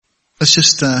Let's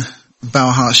just bow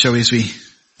our hearts, shall we, as we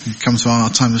come to our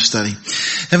time of study.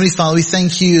 Heavenly Father, we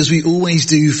thank you as we always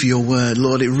do for your word.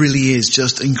 Lord, it really is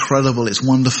just incredible. It's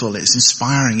wonderful. It's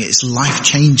inspiring. It's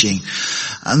life-changing.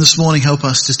 And this morning, help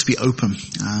us just to be open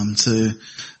to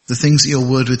the things that your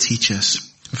word would teach us.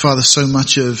 Father, so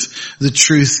much of the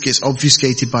truth gets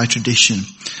obfuscated by tradition.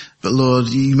 But Lord,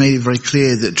 you made it very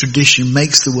clear that tradition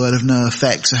makes the word of no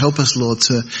effect. So help us, Lord,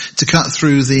 to cut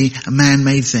through the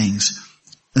man-made things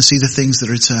and see the things that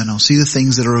are eternal, see the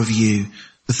things that are of you,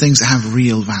 the things that have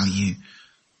real value.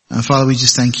 Father, we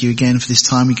just thank you again for this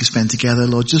time we can spend together.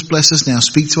 Lord, just bless us now.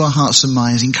 Speak to our hearts and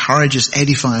minds. Encourage us,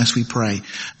 edify us, we pray,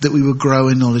 that we will grow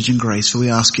in knowledge and grace. For we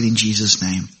ask it in Jesus'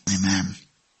 name. Amen.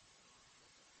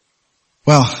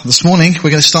 Well, this morning we're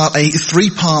going to start a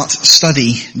 3-part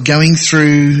study going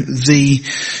through the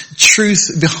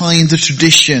truth behind the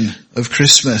tradition of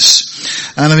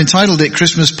Christmas. And I've entitled it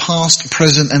Christmas Past,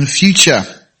 Present and Future.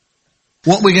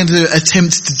 What we're going to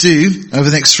attempt to do over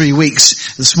the next 3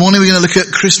 weeks, this morning we're going to look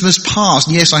at Christmas past.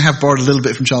 And yes, I have borrowed a little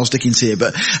bit from Charles Dickens here,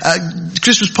 but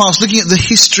Christmas past, looking at the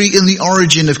history and the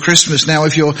origin of Christmas. Now,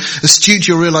 if you're astute,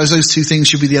 you'll realize those two things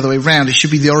should be the other way around. It should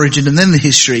be the origin and then the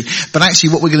history. But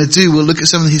actually what we're going to do, we'll look at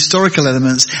some of the historical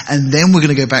elements, and then we're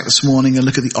going to go back this morning and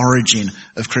look at the origin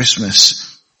of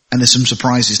Christmas. And there's some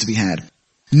surprises to be had.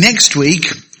 Next week,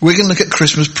 we're going to look at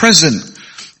Christmas present.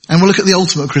 And we'll look at the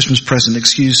ultimate Christmas present,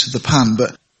 excuse the pun,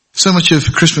 but so much of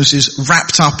Christmas is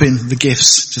wrapped up in the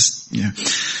gifts.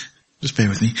 Just bear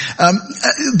with me. But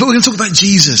we're going to talk about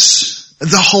Jesus,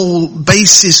 the whole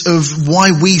basis of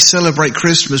why we celebrate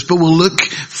Christmas, but we'll look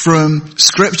from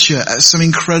Scripture at some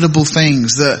incredible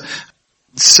things that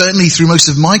certainly through most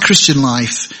of my Christian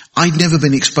life, I'd never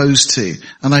been exposed to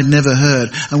and I'd never heard.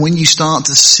 And when you start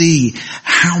to see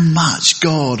how much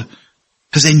God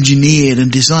has engineered and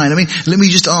designed. I mean, let me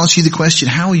just ask you the question,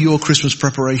 how are your Christmas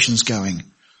preparations going?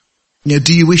 You know,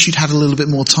 do you wish you'd had a little bit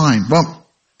more time? Well,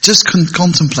 just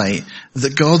contemplate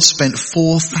that God spent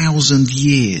 4,000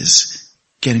 years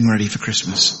getting ready for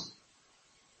Christmas.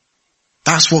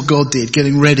 That's what God did,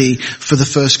 getting ready for the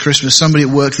first Christmas. Somebody at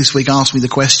work this week asked me the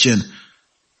question,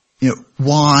 you know,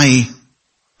 why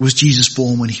was Jesus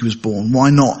born when he was born? Why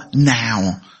not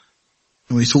now?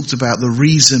 And we talked about the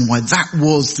reason why that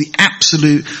was the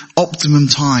absolute optimum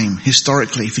time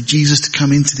historically for Jesus to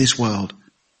come into this world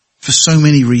for so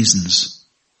many reasons.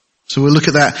 So we'll look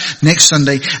at that next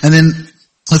Sunday. And then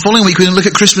the following week we're going to look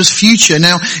at Christmas future.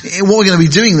 Now, what we're going to be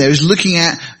doing there is looking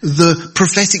at the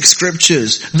prophetic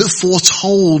scriptures that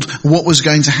foretold what was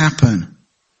going to happen.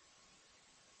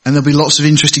 And there'll be lots of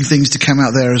interesting things to come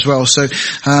out there as well. So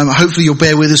hopefully you'll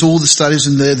bear with us. All the studies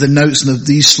and the notes and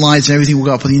these slides and everything will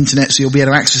go up on the internet, so you'll be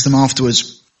able to access them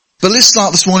afterwards. But let's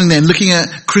start this morning then looking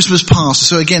at Christmas past.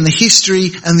 So again, the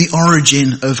history and the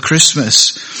origin of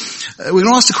Christmas. We're going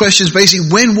to ask the questions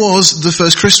basically, when was the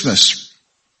first Christmas?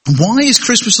 Why is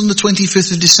Christmas on the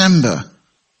 25th of December?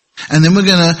 And then we're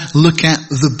going to look at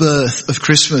the birth of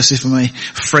Christmas, if I may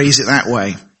phrase it that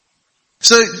way.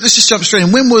 So let's just jump straight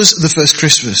in. When was the first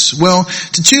Christmas? Well,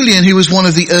 Tertullian, who was one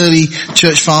of the early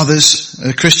church fathers,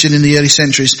 a Christian in the early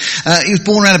centuries, he was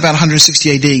born around about 160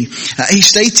 AD. He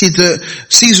stated that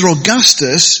Caesar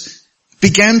Augustus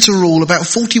began to rule about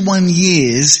 41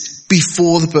 years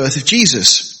before the birth of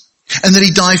Jesus, and that he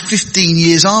died 15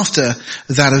 years after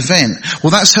that event.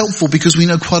 Well, that's helpful because we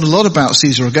know quite a lot about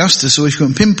Caesar Augustus, so if you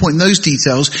can pinpoint those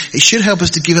details, it should help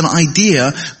us to give an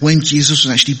idea when Jesus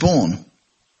was actually born.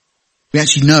 We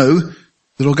actually know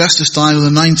that Augustus died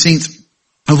on the 19th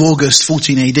of August,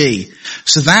 14 AD.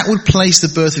 So that would place the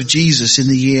birth of Jesus in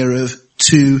the year of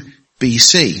 2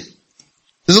 BC.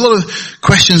 There's a lot of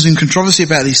questions and controversy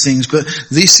about these things, but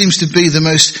this seems to be the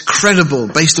most credible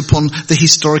based upon the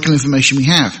historical information we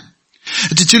have.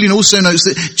 Tertullian also notes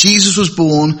that Jesus was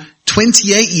born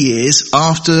 28 years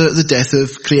after the death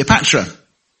of Cleopatra,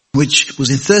 which was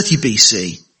in 30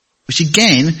 BC. Which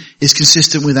again is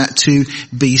consistent with that 2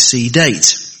 BC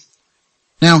date.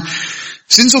 Now,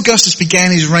 since Augustus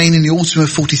began his reign in the autumn of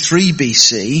 43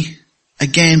 BC,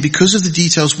 again, because of the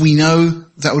details we know,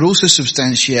 that would also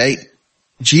substantiate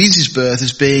Jesus' birth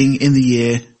as being in the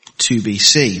year 2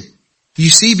 BC.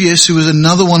 Eusebius, who was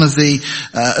another one of the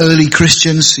early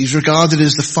Christians, he's regarded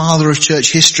as the father of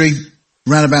church history,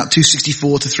 around about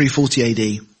 264 to 340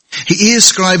 AD. He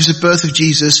ascribes the birth of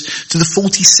Jesus to the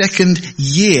 42nd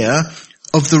year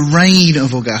of the reign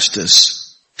of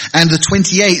Augustus, and the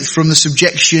 28th from the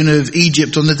subjection of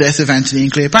Egypt on the death of Antony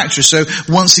and Cleopatra. So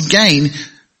once again,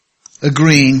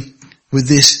 agreeing with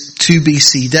this 2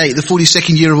 BC date. The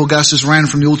 42nd year of Augustus ran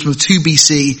from the autumn of 2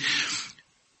 BC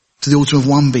to the autumn of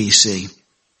 1 BC.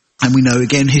 And we know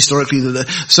again historically that the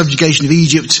subjugation of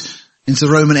Egypt into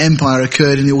the Roman Empire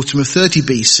occurred in the autumn of 30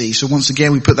 BC. So once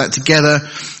again, we put that together.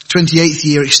 28th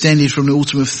year extended from the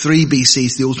autumn of 3 BC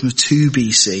to the autumn of 2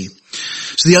 BC.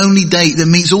 So the only date that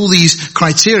meets all these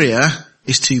criteria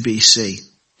is 2 BC.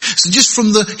 So just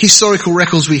from the historical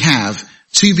records we have,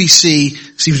 2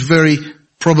 BC seems very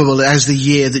probable as the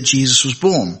year that Jesus was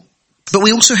born. But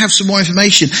we also have some more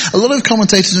information. A lot of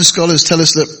commentators and scholars tell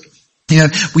us that,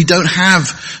 we don't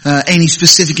have any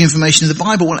specific information in the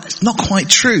Bible. Well, it's not quite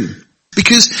true.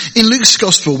 Because in Luke's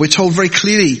Gospel, we're told very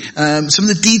clearly some of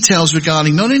the details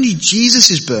regarding not only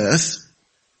Jesus' birth,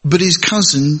 but his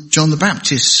cousin John the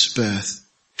Baptist's birth.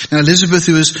 Now Elizabeth,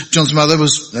 who was John's mother,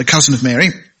 was a cousin of Mary,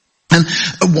 and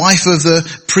a wife of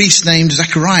the priest named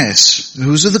Zacharias, who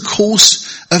was of the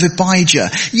course of Abijah.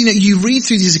 You read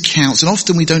through these accounts, and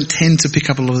often we don't tend to pick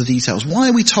up a lot of the details. Why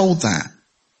are we told that?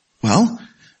 Well,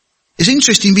 it's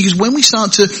interesting because when we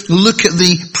start to look at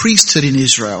the priesthood in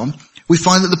Israel, we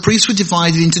find that the priests were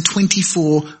divided into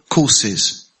 24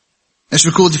 courses. It's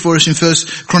recorded for us in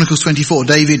 1 Chronicles 24.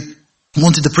 David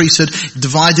wanted the priesthood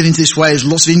divided into this way. There's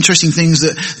lots of interesting things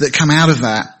that come out of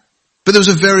that. But there was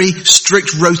a very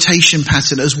strict rotation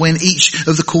pattern as when each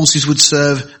of the courses would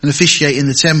serve and officiate in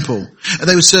the temple. And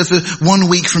they would serve for 1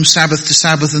 week from Sabbath to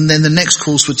Sabbath, and then the next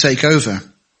course would take over.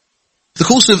 The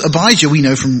course of Abijah, we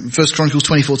know from 1 Chronicles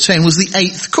 24:10, was the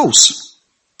 8th course.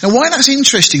 Now why that's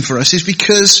interesting for us is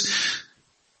because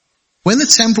when the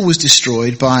temple was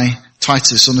destroyed by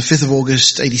Titus on the 5th of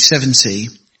August AD 70,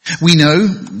 we know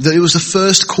that it was the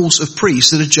first course of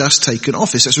priests that had just taken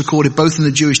office. That's recorded both in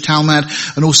the Jewish Talmud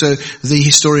and also the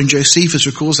historian Josephus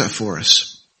records that for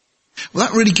us. Well,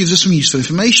 that really gives us some useful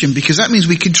information because that means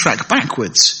we can track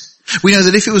backwards. We know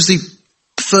that if it was the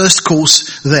first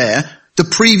course there, the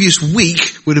previous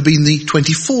week would have been the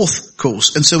 24th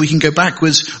course. And so we can go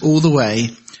backwards all the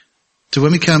way to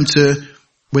when we come to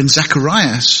when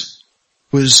Zacharias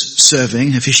was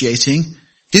serving, officiating.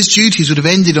 His duties would have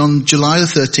ended on July the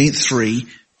 13th, 3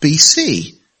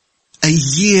 BC. A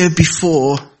year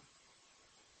before,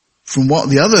 from what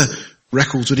the other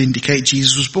records would indicate,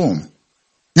 Jesus was born.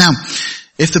 Now,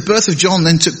 if the birth of John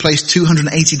then took place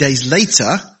 280 days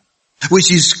later,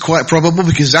 which is quite probable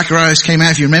because Zacharias came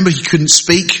out, if you remember, he couldn't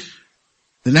speak.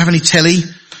 They didn't have any telly.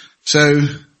 So,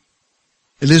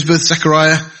 Elizabeth,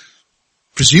 Zachariah,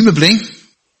 presumably,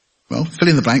 well, fill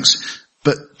in the blanks,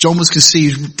 but John was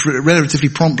conceived relatively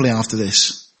promptly after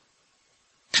this.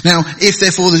 Now, if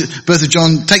therefore the birth of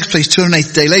John takes place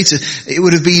 280 days later, it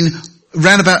would have been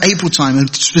around about April time,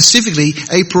 and specifically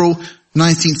April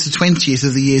 19th to 20th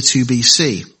of the year 2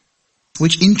 BC,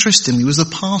 which interestingly was the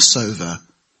Passover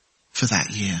for that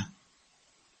year.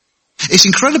 It's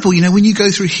incredible, when you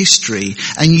go through history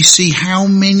and you see how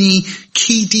many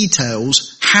key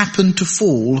details happen to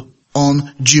fall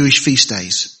on Jewish feast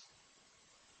days.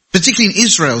 Particularly in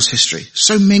Israel's history.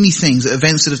 So many things,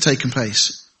 events that have taken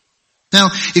place. Now,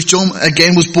 if John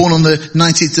again was born on the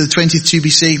 19th to the 20th 2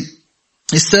 BC,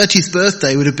 his 30th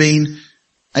birthday would have been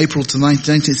April to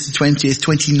 19th to 20th,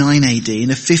 29 AD, in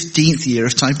the 15th year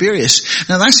of Tiberius.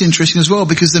 Now that's interesting as well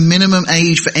because the minimum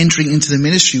age for entering into the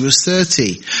ministry was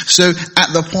 30. So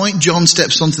at the point John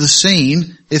steps onto the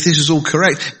scene, if this is all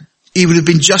correct, he would have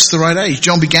been just the right age.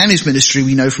 John began his ministry,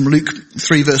 we know from Luke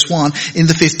 3 verse 1, in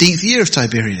the 15th year of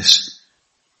Tiberius,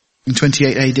 in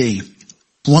 28 AD.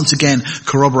 Once again,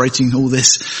 corroborating all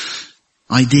this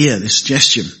idea, this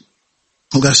suggestion.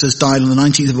 Augustus died on the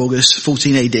 19th of August,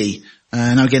 14 AD.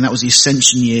 Now again, that was the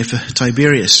ascension year for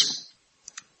Tiberius.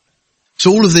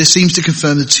 So all of this seems to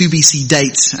confirm the 2 BC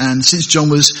date, and since John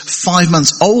was 5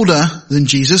 months older than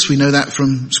Jesus, we know that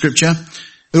from scripture,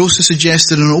 it also suggests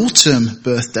that an autumn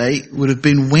birthday would have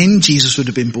been when Jesus would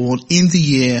have been born in the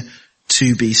year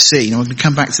 2 BC. Now, I'm going to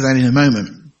come back to that in a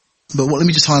moment. But let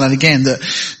me just highlight again that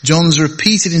John's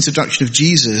repeated introduction of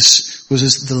Jesus was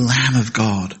as the Lamb of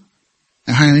God.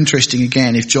 Now, how interesting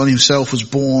again if John himself was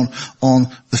born on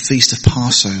the feast of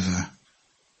Passover.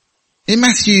 In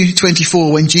Matthew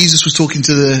 24, when Jesus was talking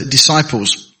to the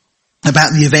disciples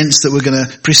about the events that were going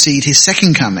to precede his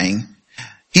second coming,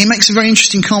 he makes a very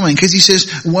interesting comment because he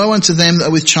says, "Woe unto them that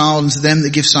are with child and to them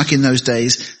that give suck in those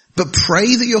days, but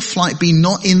pray that your flight be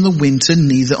not in the winter,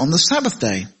 neither on the Sabbath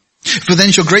day. For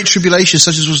then shall great tribulation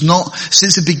such as was not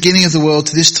since the beginning of the world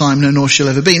to this time, no nor shall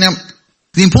ever be." Now,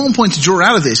 the important point to draw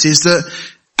out of this is that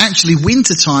actually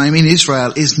winter time in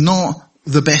Israel is not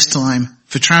the best time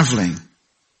for travelling.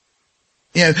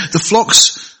 The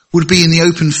flocks would be in the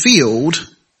open field,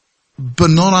 but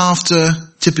not after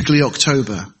typically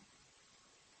October.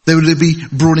 They would be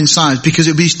brought inside because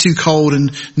it would be too cold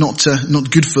and not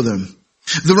good for them.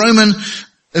 The Roman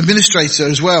administrator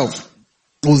as well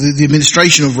or the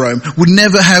administration of Rome, would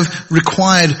never have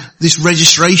required this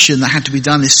registration that had to be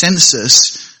done, this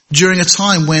census, during a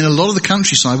time when a lot of the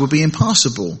countryside would be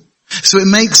impassable. So it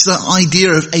makes the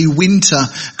idea of a winter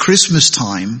Christmas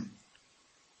time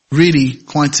really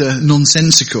quite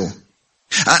nonsensical.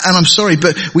 And I'm sorry,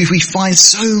 but we find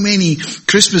so many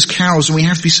Christmas carols, and we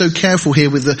have to be so careful here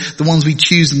with the ones we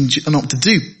choose and not to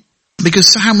do.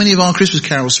 Because how many of our Christmas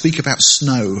carols speak about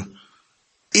snow?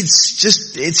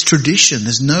 It's tradition.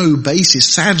 There's no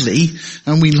basis, sadly,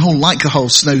 and we all like the whole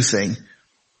snow thing.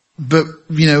 But,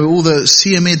 all the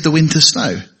see amid the winter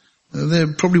snow. There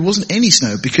probably wasn't any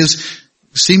snow because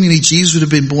seemingly Jesus would have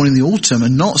been born in the autumn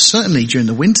and not certainly during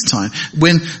the winter time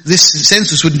when this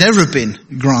census would never have been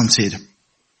granted.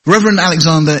 Reverend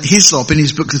Alexander Hislop in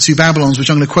his book, The Two Babylons, which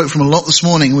I'm going to quote from a lot this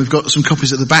morning, and we've got some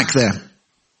copies at the back there.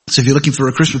 So if you're looking for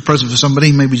a Christmas present for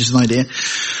somebody, maybe just an idea.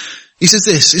 He says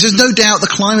this, he says, no doubt the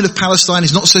climate of Palestine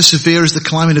is not so severe as the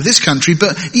climate of this country,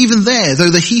 but even there, though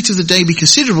the heat of the day be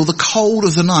considerable, the cold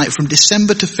of the night from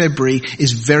December to February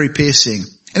is very piercing.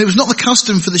 And it was not the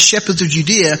custom for the shepherds of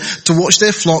Judea to watch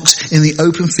their flocks in the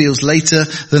open fields later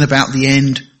than about the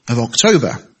end of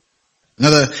October.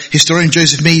 Another historian,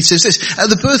 Joseph Mead, says this, at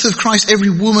the birth of Christ, every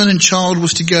woman and child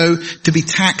was to go to be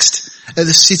taxed at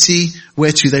the city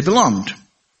whereto they belonged.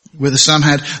 Whether some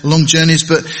had long journeys,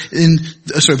 but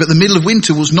the middle of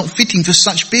winter was not fitting for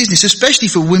such business, especially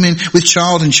for women with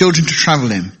child and children to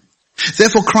travel in.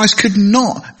 Therefore Christ could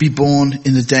not be born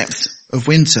in the depth of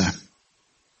winter.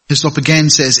 Hislop again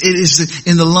says, it is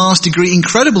in the last degree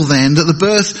incredible then that the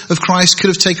birth of Christ could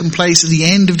have taken place at the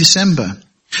end of December.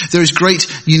 There is great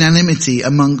unanimity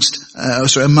among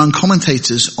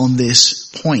commentators on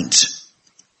this point.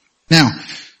 Now,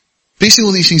 piecing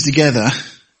all these things together,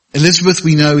 Elizabeth,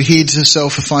 we know, hid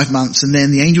herself for 5 months, and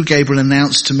then the angel Gabriel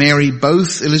announced to Mary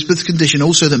both Elizabeth's condition,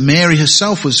 also that Mary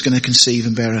herself was going to conceive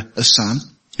and bear a son,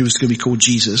 who was going to be called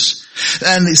Jesus.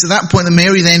 And it's at that point that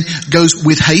Mary then goes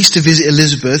with haste to visit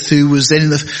Elizabeth, who was then in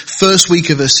the first week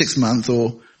of her 6th month,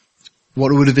 or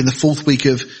what would have been the 4th week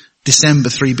of December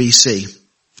 3 BC.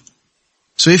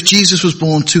 So if Jesus was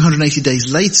born 280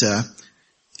 days later,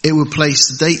 it would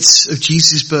place the dates of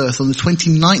Jesus' birth on the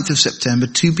 29th of September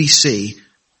 2 BC,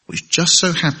 which just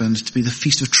so happened to be the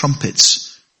Feast of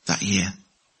Trumpets that year.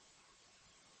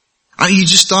 You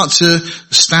just start to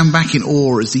stand back in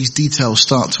awe as these details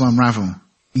start to unravel.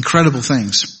 Incredible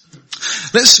things.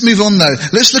 Let's move on though.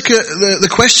 Let's look at the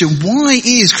question, why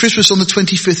is Christmas on the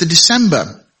 25th of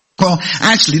December? Well,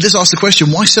 actually, let's ask the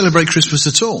question, why celebrate Christmas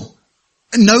at all?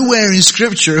 Nowhere in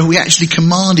Scripture are we actually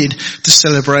commanded to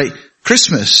celebrate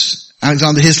Christmas.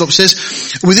 Alexander Hislop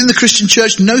says, within the Christian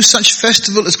church, no such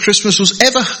festival as Christmas was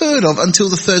ever heard of until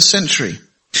the 3rd century.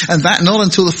 And that not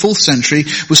until the 4th century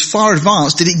was far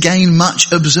advanced did it gain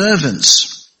much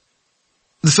observance.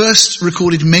 The first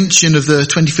recorded mention of the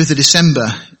 25th of December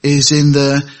is in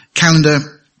the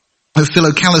calendar of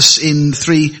Philocalus in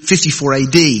 354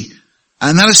 AD.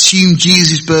 And that assumed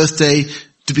Jesus' birthday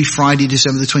to be Friday,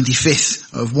 December the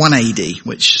 25th of 1 AD,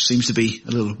 which seems to be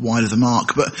a little wide of the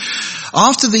mark. But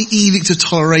after the Edict of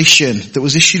Toleration that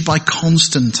was issued by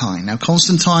Constantine, now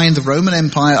Constantine, the Roman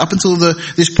Empire, up until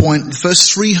this point, the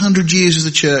first 300 years of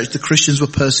the church, the Christians were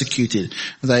persecuted.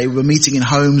 They were meeting in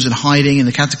homes and hiding in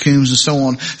the catacombs and so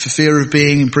on for fear of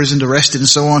being imprisoned, arrested and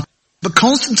so on. But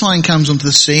Constantine comes onto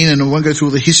the scene, and I won't go through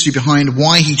all the history behind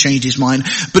why he changed his mind,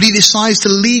 but he decides to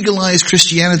legalize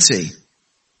Christianity.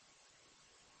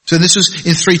 So this was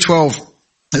in 312,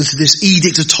 as this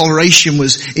Edict of Toleration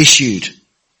was issued.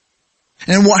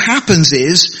 And what happens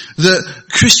is that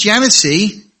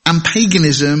Christianity and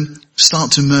paganism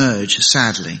start to merge,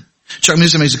 sadly. Chuck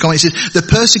Missler makes a comment, he says, the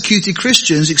persecuted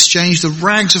Christians exchanged the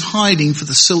rags of hiding for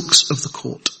the silks of the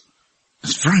court.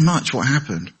 That's very much what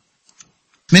happened.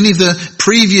 Many of the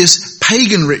previous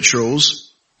pagan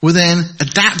rituals were then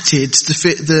adapted to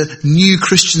fit the new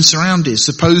Christian surroundings,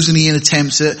 supposedly in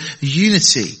attempts at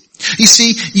unity. You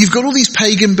see, you've got all these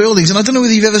pagan buildings, and I don't know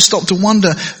whether you've ever stopped to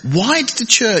wonder, why did the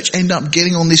church end up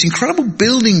getting on this incredible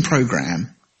building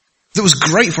program that was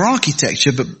great for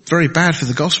architecture, but very bad for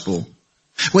the gospel,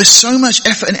 where so much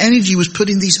effort and energy was put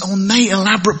in these ornate,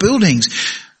 elaborate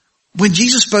buildings, when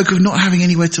Jesus spoke of not having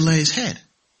anywhere to lay his head?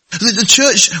 The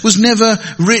church was never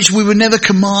rich. We were never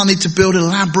commanded to build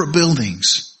elaborate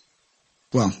buildings.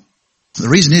 Well, the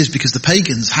reason is because the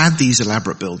pagans had these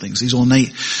elaborate buildings, these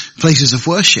ornate places of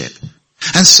worship.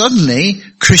 And suddenly,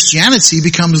 Christianity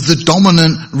becomes the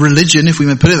dominant religion, if we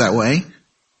may put it that way.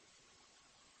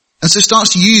 And so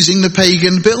starts using the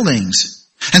pagan buildings.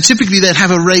 And typically they'd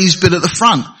have a raised bit at the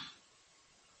front.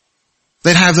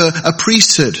 They'd have a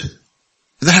priesthood.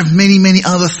 They have many, many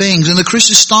other things. And the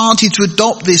Christians started to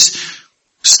adopt this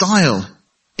style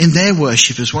in their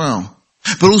worship as well.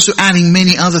 But also adding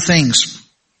many other things.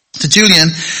 So Julian,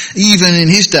 even in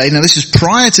his day, now this is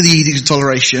prior to the Edict of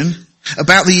Toleration,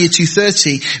 about the year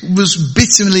 230, was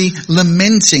bitterly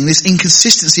lamenting this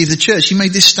inconsistency of the church. He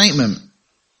made this statement: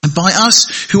 "And by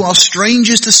us who are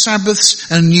strangers to Sabbaths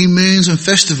and new moons and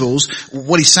festivals,"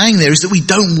 what he's saying there is that we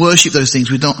don't worship those things.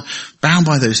 We're not bound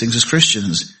by those things as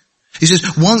Christians. He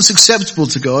says, once acceptable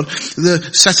to God,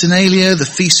 the Saturnalia, the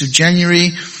Feast of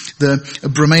January, the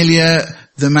Brumalia,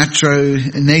 the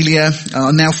Matronalia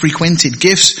are now frequented.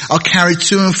 Gifts are carried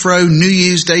to and fro. New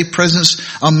Year's Day presents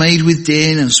are made with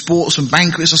din, and sports and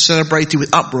banquets are celebrated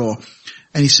with uproar.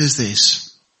 And he says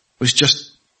this, which is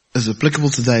just as applicable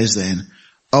today as then: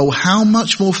 "Oh, how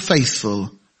much more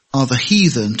faithful are the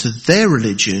heathen to their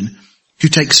religion, who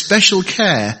take special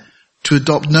care to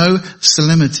adopt no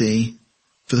solemnity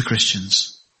for the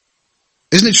Christians."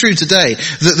 Isn't it true today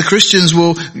that the Christians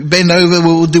will bend over,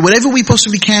 will do whatever we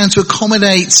possibly can to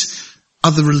accommodate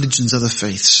other religions, other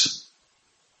faiths?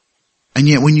 And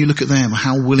yet when you look at them,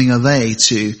 how willing are they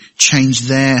to change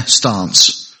their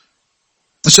stance?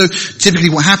 And so typically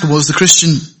what happened was the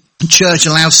Christian church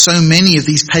allowed so many of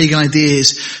these pagan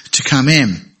ideas to come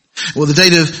in. Well, the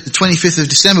date of the 25th of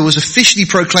December was officially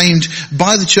proclaimed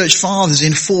by the church fathers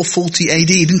in 440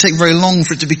 AD. It didn't take very long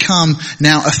for it to become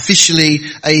now officially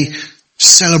a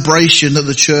celebration that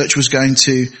the church was going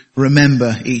to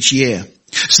remember each year.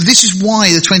 So this is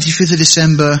why the 25th of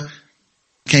December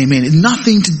came in. It had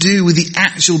nothing to do with the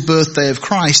actual birthday of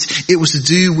Christ. It was to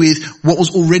do with what was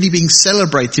already being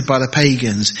celebrated by the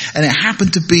pagans. And it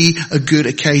happened to be a good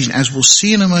occasion. As we'll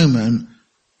see in a moment,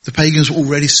 the pagans were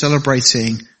already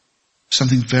celebrating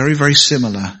something very, very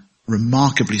similar,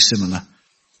 remarkably similar.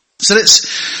 So let's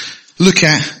look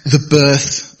at the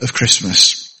birth of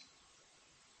Christmas.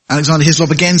 Alexander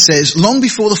Hislop again says, long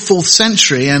before the 4th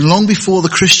century and long before the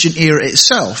Christian era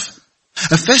itself,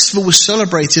 a festival was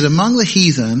celebrated among the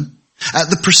heathen at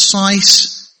that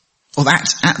precise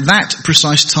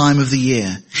time of the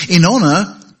year, in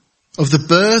honor of the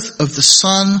birth of the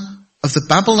son of the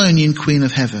Babylonian Queen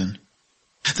of Heaven.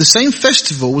 The same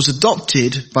festival was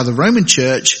adopted by the Roman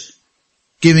Church,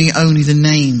 giving it only the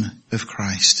name of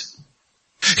Christ.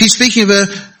 He's speaking of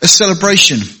a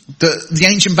celebration that the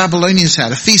ancient Babylonians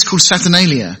had, a feast called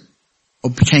Saturnalia,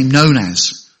 or became known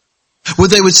as, where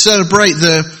they would celebrate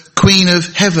the Queen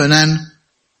of Heaven and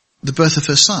the birth of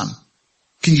her son.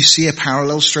 Can you see a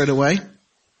parallel straight away?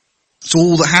 So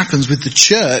all that happens with the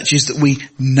church is that we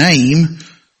name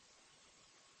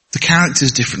the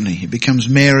characters differently. It becomes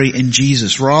Mary and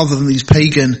Jesus rather than these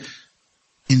pagan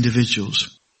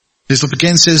individuals. Hislop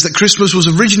again says that Christmas was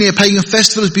originally a pagan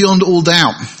festival is beyond all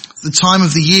doubt. The time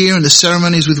of the year and the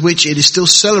ceremonies with which it is still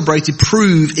celebrated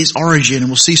prove its origin, and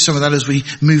we'll see some of that as we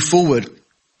move forward.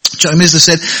 Joe Misler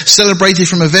said, celebrated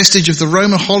from a vestige of the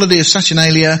Roman holiday of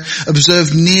Saturnalia,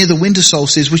 observed near the winter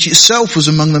solstice, which itself was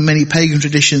among the many pagan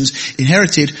traditions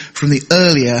inherited from the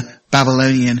earlier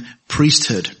Babylonian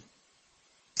priesthood.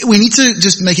 We need to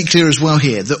just make it clear as well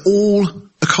here that all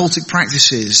occultic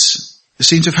practices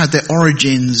seem to have had their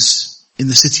origins in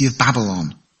the city of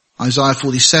Babylon. Isaiah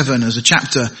 47 as a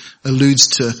chapter alludes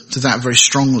to that very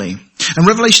strongly. And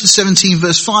Revelation 17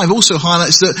 verse 5 also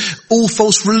highlights that all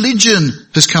false religion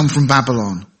has come from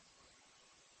Babylon.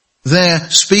 There,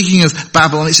 speaking of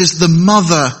Babylon, it says the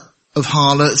mother of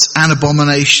harlots and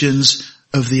abominations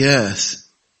of the earth.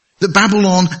 That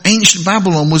Babylon, ancient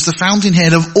Babylon, was the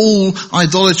fountainhead of all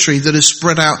idolatry that has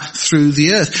spread out through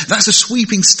the earth. That's a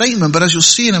sweeping statement, but as you'll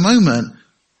see in a moment,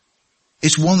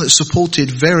 it's one that's supported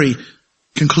very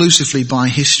conclusively by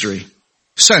history.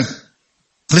 So,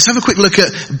 let's have a quick look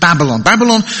at Babylon.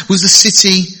 Babylon was the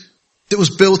city that was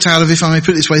built out of, if I may put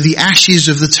it this way, the ashes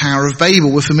of the Tower of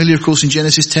Babel. We're familiar, of course, in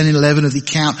Genesis 10 and 11 of the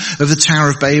account of the Tower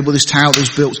of Babel, this tower that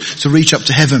was built to reach up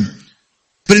to heaven.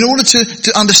 But in order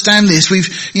to understand this,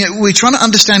 we're trying to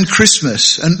understand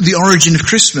Christmas and the origin of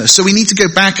Christmas. So we need to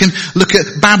go back and look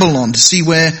at Babylon to see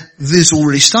where this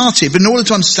already started. But in order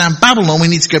to understand Babylon, we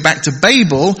need to go back to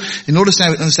Babel. In order to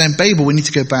understand Babel, we need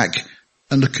to go back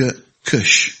and look at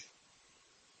Cush.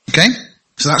 Okay?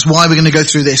 So that's why we're going to go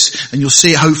through this, and you'll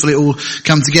see it, hopefully it will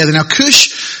come together. Now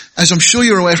Cush, as I'm sure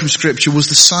you're aware from Scripture, was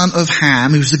the son of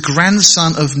Ham. He was the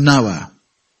grandson of Noah.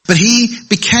 But he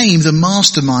became the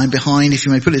mastermind behind, if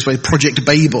you may put it this way, Project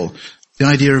Babel, the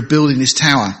idea of building this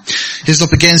tower.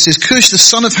 Hislop again says, Cush, the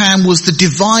son of Ham, was the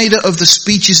divider of the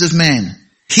speeches of men.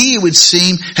 He, it would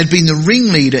seem, had been the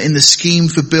ringleader in the scheme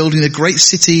for building the great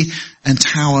city and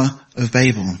tower of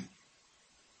Babel.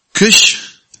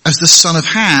 Cush, as the son of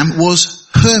Ham, was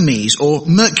Hermes or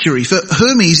Mercury. For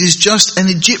Hermes is just an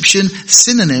Egyptian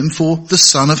synonym for the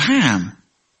son of Ham.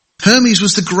 Hermes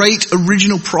was the great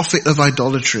original prophet of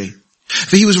idolatry.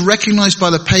 For he was recognized by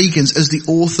the pagans as the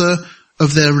author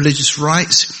of their religious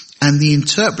rites and the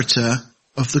interpreter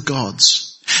of the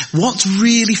gods. What's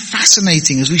really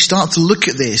fascinating as we start to look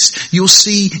at this, you'll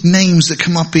see names that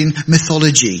come up in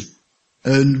mythology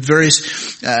and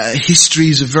various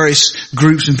histories of various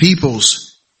groups and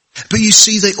peoples. But you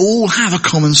see they all have a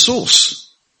common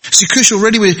source. See, Cush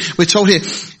already, we're told here,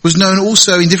 was known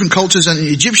also in different cultures and in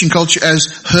Egyptian culture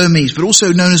as Hermes, but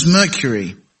also known as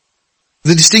Mercury.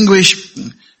 The distinguished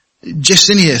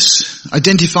Gesenius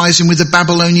identifies him with the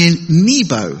Babylonian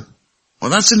Nebo. Well,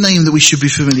 that's a name that we should be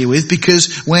familiar with,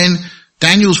 because when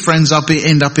Daniel's friends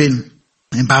end up in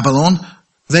Babylon,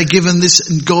 they're given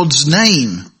this God's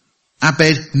name,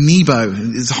 Abed-Nebo.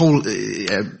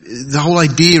 The whole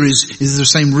idea is the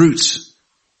same roots.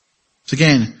 So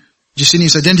again,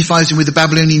 Gesenius identifies him with the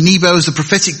Babylonian Nebo as the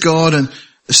prophetic god, and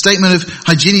the statement of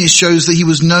Hyginus shows that he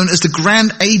was known as the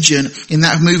grand agent in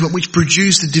that movement which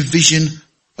produced the division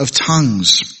of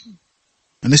tongues.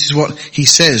 And this is what he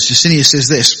says. Gesenius says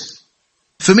this: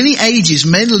 for many ages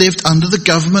men lived under the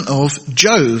government of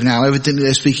Jove. Now evidently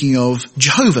they're speaking of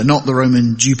Jehovah, not the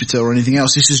Roman Jupiter or anything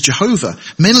else. This is Jehovah.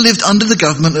 Men lived under the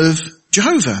government of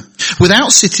Jehovah,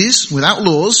 without cities, without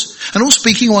laws, and all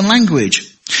speaking one language.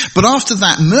 But after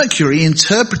that Mercury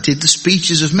interpreted the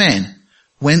speeches of men,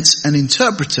 whence an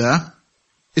interpreter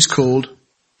is called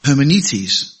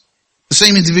Hermeneutes. The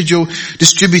same individual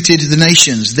distributed the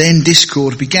nations, then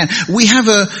discord began. We have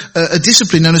a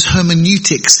discipline known as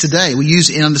hermeneutics today. We use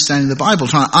it in understanding the Bible,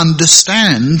 trying to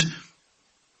understand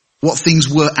what things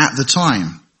were at the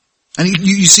time. And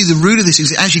you see the root of this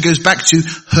is it actually goes back to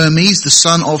Hermes, the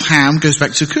son of Ham, goes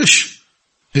back to Cush.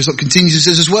 Here's what continues. It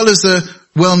says, as well as the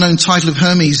well-known title of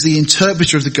Hermes, the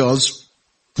interpreter of the gods,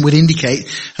 would indicate,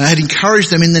 had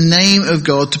encouraged them in the name of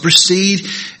God to proceed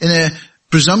in a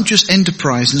presumptuous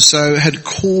enterprise, and so had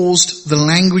caused the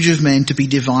language of men to be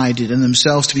divided and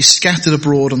themselves to be scattered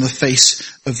abroad on the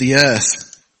face of the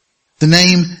earth. The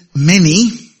name many,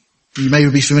 you may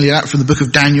be familiar with that from the book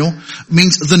of Daniel,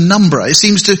 means the numberer. It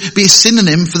seems to be a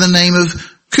synonym for the name of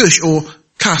Cush or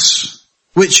Cus,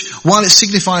 which, while it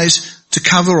signifies to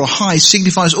cover or hide,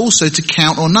 signifies also to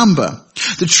count or number.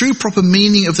 The true proper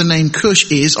meaning of the name Cush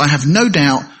is, I have no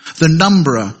doubt, the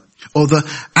numberer or the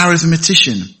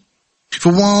arithmetician.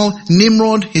 For while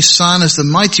Nimrod, his son, as the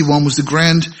mighty one, was the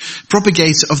grand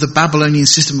propagator of the Babylonian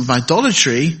system of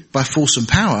idolatry by force and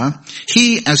power,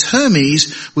 he, as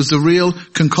Hermes, was the real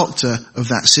concoctor of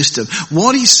that system.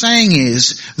 What he's saying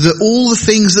is that all the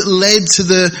things that led to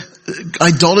the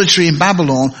idolatry in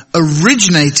Babylon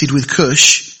originated with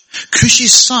Cush.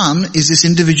 Cush's son is this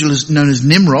individual known as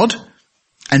Nimrod,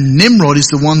 and Nimrod is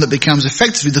the one that becomes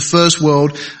effectively the first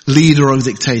world leader or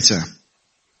dictator.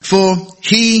 For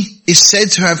he is said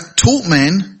to have taught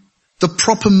men the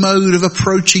proper mode of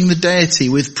approaching the deity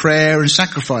with prayer and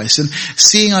sacrifice, and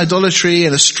seeing idolatry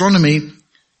and astronomy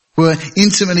were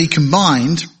intimately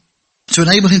combined to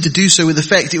enable him to do so with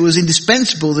effect. It was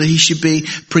indispensable that he should be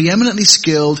preeminently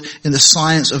skilled in the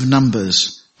science of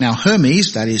numbers. Now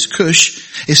Hermes, that is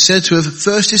Cush, is said to have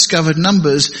first discovered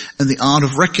numbers and the art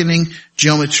of reckoning,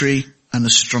 geometry, and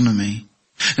astronomy.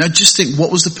 Now just think,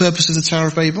 what was the purpose of the Tower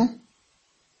of Babel?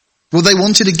 Well, they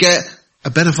wanted to get a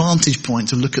better vantage point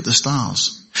to look at the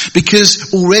stars.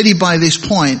 Because already by this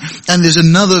point, and there's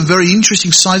another very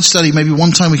interesting side study, maybe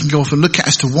one time we can go off and look at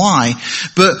as to why,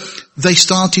 but they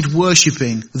started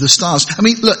worshipping the stars. I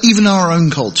mean, look, even our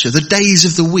own culture, the days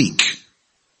of the week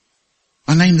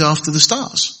are named after the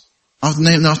stars,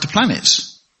 named after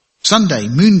planets. Sunday,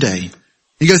 Moon Day.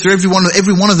 You go through every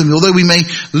one of them, although we may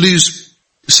lose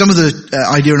some of the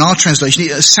idea in our translation,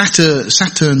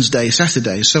 Saturn's Day,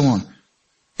 Saturday, so on.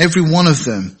 Every one of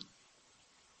them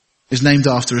is named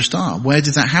after a star. Where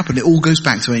did that happen? It all goes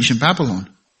back to ancient Babylon.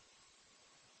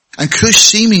 And Cush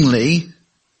seemingly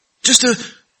just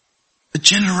a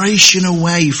generation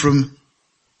away from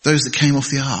those that came off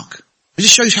the ark. It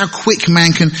just shows how quick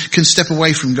man can step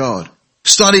away from God.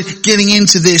 Started getting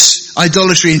into this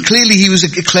idolatry, and clearly he was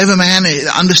a clever man,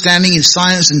 understanding in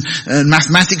science and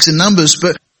mathematics and numbers,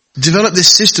 but developed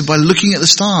this system by looking at the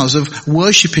stars, of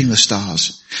worshipping the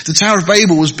stars. The Tower of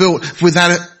Babel was built with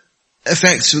that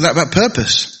effect, with that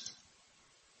purpose.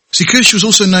 See, Cush was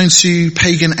also known to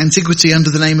pagan antiquity under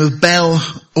the name of Bel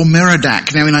or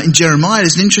Merodach. Now in Jeremiah,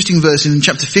 there's an interesting verse in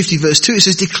chapter 50 verse 2. It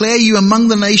says, declare you among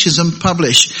the nations and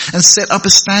publish, and set up a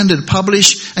standard,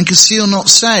 publish and conceal not,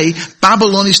 say,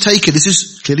 Babylon is taken. This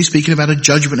is clearly speaking about a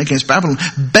judgment against Babylon.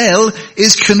 Bel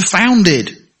is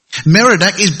confounded.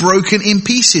 Merodach is broken in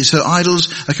pieces. Her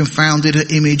idols are confounded. Her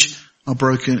images are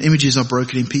broken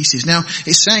in pieces. Now,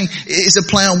 it's a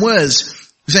play on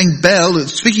words. It's saying Bel,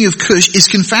 speaking of Cush, is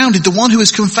confounded. The one who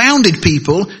has confounded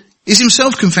people is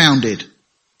himself confounded.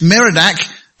 Merodach,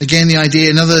 again the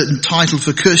idea, another title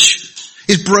for Cush,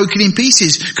 is broken in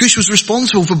pieces. Cush was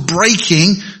responsible for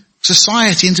breaking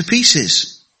society into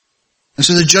pieces. And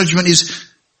so the judgment is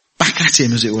back at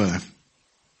him, as it were.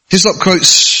 Hyslop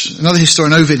quotes another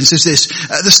historian, Ovid, and says this,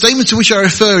 the statement to which I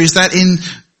refer is that in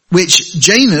which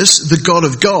Janus, the god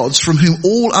of gods, from whom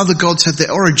all other gods had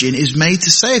their origin, is made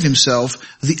to say of himself,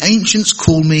 the ancients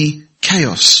call me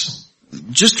Chaos.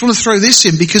 Just want to throw this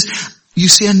in because you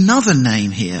see another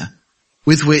name here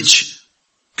with which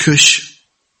Cush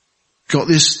got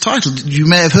this title. You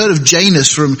may have heard of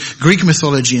Janus from Greek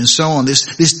mythology and so on,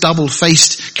 this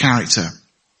double-faced character.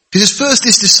 Because first,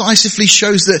 this decisively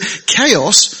shows that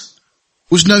chaos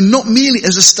was known not merely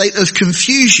as a state of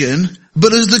confusion,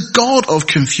 but as the god of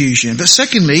confusion. But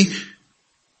secondly,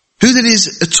 who that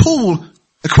is at all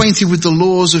acquainted with the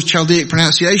laws of Chaldaic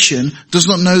pronunciation does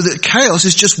not know that chaos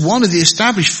is just one of the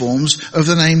established forms of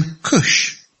the name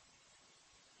Cush.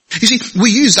 You see,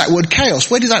 we use that word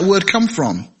chaos. Where did that word come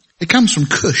from? It comes from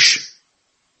Cush,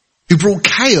 who brought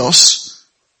chaos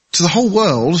to the whole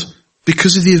world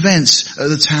because of the events at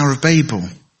the Tower of Babel.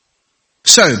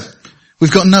 So,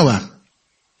 we've got Noah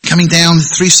coming down,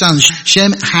 three sons,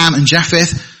 Shem, Ham, and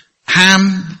Japheth.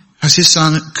 Ham has his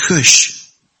son Cush.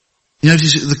 You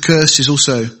notice that the curse is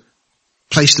also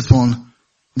placed upon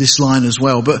this line as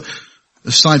well. But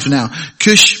aside for now,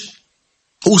 Cush,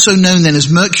 also known then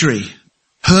as Mercury,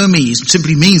 Hermes,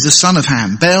 simply means the son of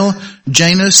Ham. Bel,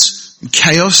 Janus,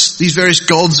 Chaos, these various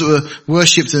gods that were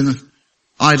worshipped and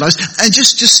idolized. And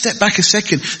just step back a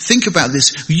second. Think about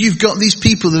this. You've got these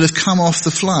people that have come off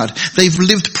the flood. They've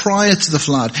lived prior to the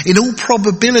flood. In all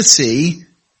probability,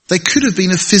 they could have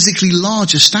been of physically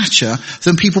larger stature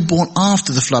than people born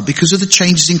after the flood because of the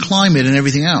changes in climate and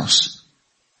everything else.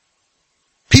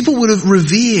 People would have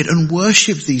revered and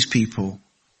worshipped these people.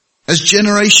 As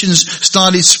generations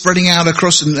started spreading out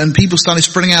across, and people started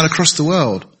spreading out across the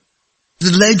world.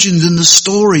 The legends and the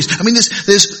stories. I mean,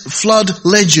 there's flood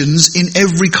legends in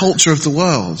every culture of the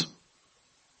world.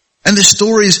 And there's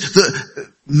stories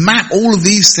that map all of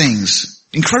these things.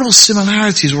 Incredible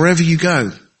similarities wherever you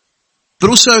go. But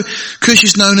also, Cush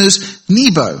is known as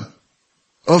Nebo,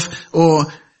 or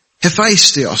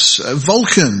Hephaestos,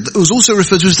 Vulcan, that was also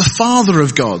referred to as the father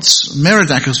of gods,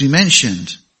 Merodach, as we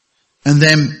mentioned. And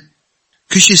then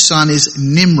Cush's son is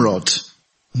Nimrod.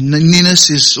 Ninus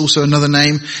is also another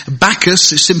name.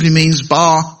 Bacchus, it simply means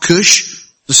Bar Cush,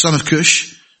 the son of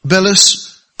Cush.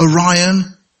 Belus,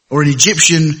 Orion, or in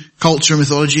Egyptian culture and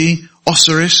mythology,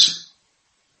 Osiris.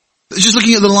 Just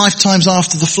looking at the lifetimes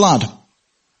after the flood.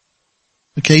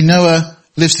 Okay, Noah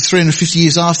lived to 350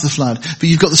 years after the flood. But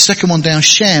you've got the second one down,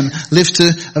 Shem, lived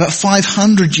to about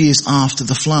 500 years after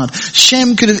the flood.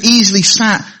 Shem could have easily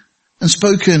sat and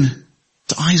spoken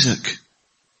to Isaac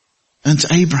and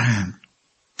to Abraham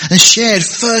and shared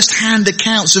first-hand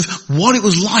accounts of what it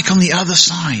was like on the other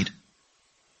side.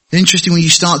 Interesting when you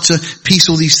start to piece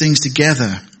all these things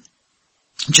together.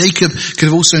 Jacob could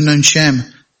have also known Shem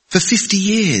for 50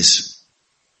 years.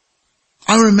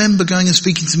 I remember going and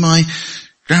speaking to my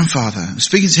grandfather,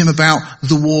 speaking to him about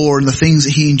the war and the things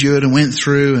that he endured and went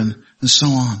through and so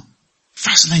on.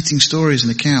 Fascinating stories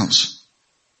and accounts.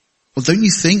 Well, don't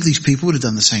you think these people would have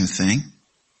done the same thing?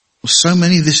 Well, so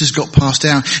many of this has got passed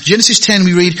down. Genesis 10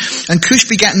 we read, and Cush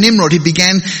begat Nimrod. He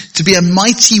began to be a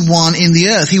mighty one in the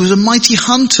earth. He was a mighty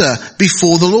hunter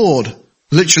before the Lord.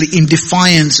 Literally in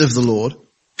defiance of the Lord.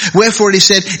 Wherefore it is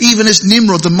said, even as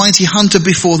Nimrod, the mighty hunter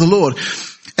before the Lord.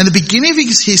 And the beginning of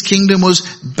his kingdom was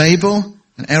Babel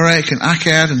and Erech and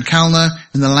Akkad and Calneh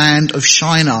in the land of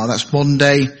Shinar. That's modern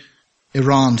day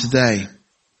Iran today.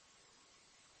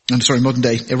 Modern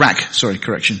day Iraq.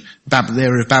 The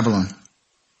area of Babylon.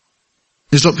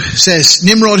 Hyslop says,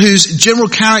 Nimrod, whose general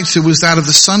character was that of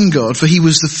the sun god, for he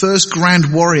was the first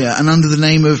grand warrior, and under the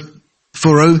name of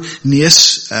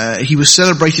Phoroneus, he was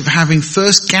celebrated for having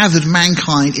first gathered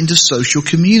mankind into social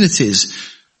communities.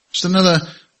 Just another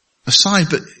aside,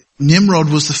 but Nimrod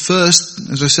was the first,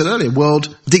 as I said earlier,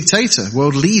 world dictator,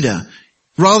 world leader.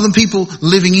 Rather than people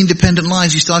living independent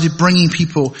lives, he started bringing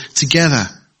people together,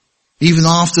 even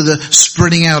after the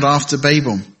spreading out after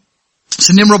Babel.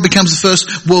 So Nimrod becomes the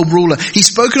first world ruler. He's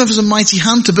spoken of as a mighty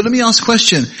hunter, but let me ask a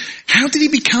question. How did he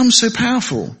become so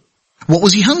powerful? What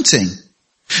was he hunting?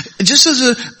 Just as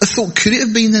a thought, could it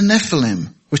have been the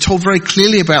Nephilim? We're told very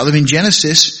clearly about them in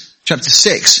Genesis chapter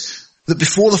 6, that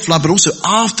before the flood, but also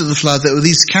after the flood, there were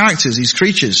these characters, these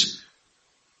creatures.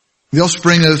 the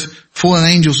offspring of fallen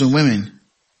angels and women.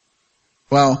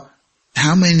 Well,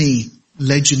 how many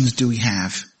legends do we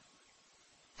have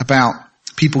about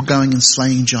people going and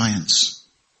slaying giants?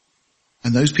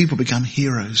 And those people become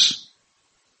heroes.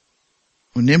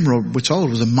 Well, Nimrod, we're told,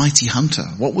 was a mighty hunter.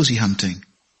 What was he hunting?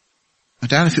 I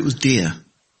doubt if it was deer.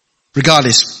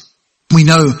 Regardless, we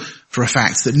know for a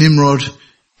fact that Nimrod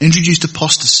introduced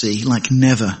apostasy like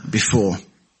never before.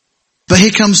 But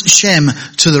here comes Shem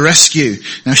to the rescue.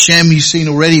 Now Shem, you've seen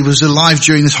already, was alive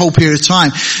during this whole period of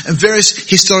time. And various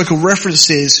historical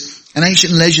references and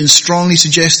ancient legends strongly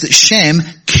suggest that Shem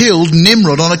killed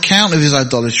Nimrod on account of his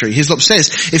idolatry. Hislop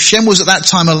says, if Shem was at that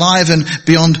time alive, and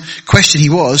beyond question he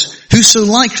was, who so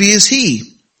likely is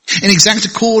he? In exact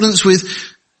accordance with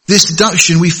this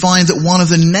deduction, we find that one of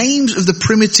the names of the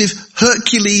primitive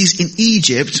Hercules in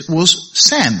Egypt was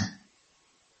Sem.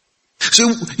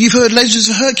 So you've heard legends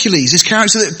of Hercules, this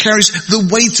character that carries the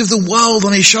weight of the world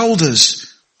on his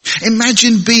shoulders.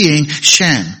 Imagine being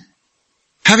Shem,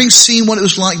 having seen what it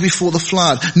was like before the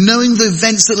flood, knowing the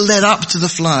events that led up to the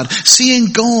flood,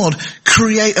 seeing God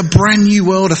create a brand new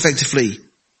world effectively,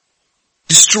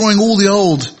 destroying all the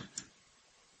old,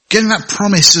 getting that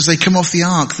promise as they come off the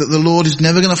ark that the Lord is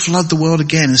never going to flood the world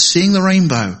again, and seeing the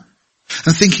rainbow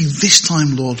and thinking, this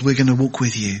time, Lord, we're going to walk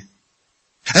with you.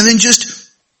 And then just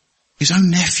his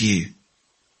own nephew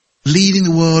leading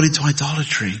the world into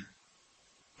idolatry.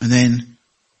 And then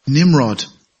Nimrod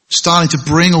starting to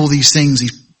bring all these things,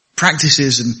 these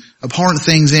practices and abhorrent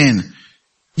things in.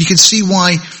 You can see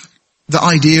why the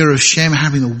idea of Shem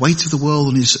having the weight of the world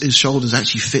on his shoulders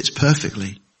actually fits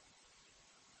perfectly.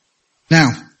 Now,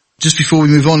 just before we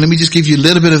move on, let me just give you a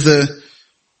little bit of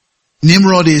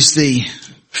Nimrod is the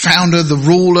founder, the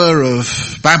ruler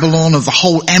of Babylon, of the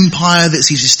whole empire that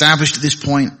he's established at this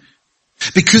point.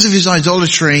 Because of his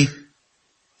idolatry,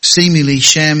 seemingly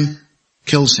Shem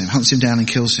kills him, hunts him down and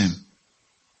kills him.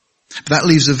 But that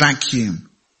leaves a vacuum.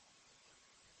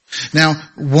 Now,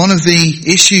 one of the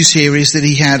issues here is that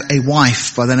he had a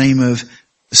wife by the name of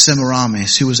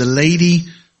Semiramis, who was a lady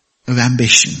of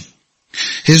ambition.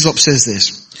 Hislop says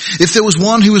this: if there was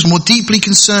one who was more deeply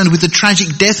concerned with the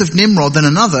tragic death of Nimrod than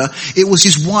another, it was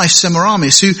his wife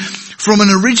Semiramis, who from an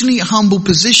originally humble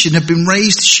position had been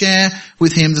raised to share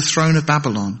with him the throne of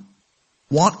Babylon.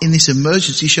 What in this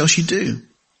emergency shall she do?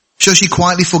 Shall she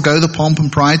quietly forego the pomp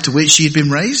and pride to which she had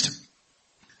been raised? He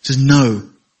says, no.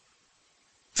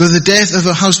 Though the death of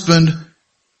her husband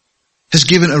has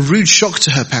given a rude shock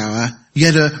to her power,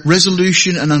 yet her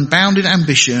resolution and unbounded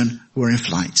ambition were in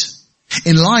flight.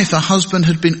 In life, her husband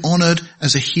had been honored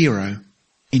as a hero.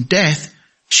 In death,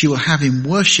 she will have him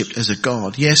worshipped as a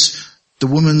god. Yes, the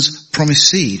woman's promised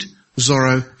seed,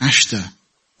 Zoroaster.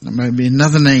 That may be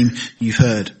another name you've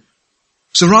heard.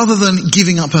 So rather than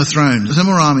giving up her throne,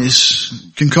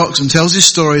 Semiramis concocts and tells this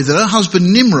story that her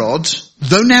husband Nimrod,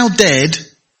 though now dead,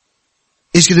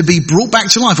 is going to be brought back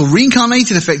to life, or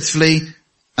reincarnated effectively,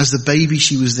 as the baby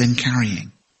she was then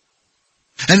carrying.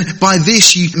 And by this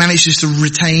she manages to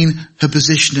retain her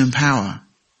position and power.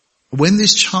 When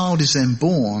this child is then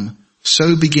born,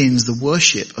 so begins the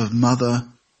worship of mother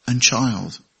and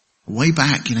child, way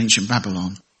back in ancient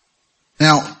Babylon.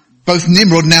 Now, both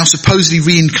Nimrod, now supposedly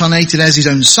reincarnated as his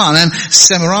own son, and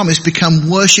Semiramis become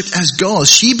worshipped as gods.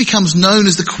 She becomes known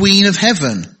as the Queen of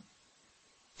Heaven,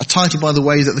 a title, by the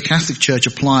way, that the Catholic Church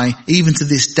apply even to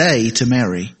this day to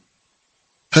Mary.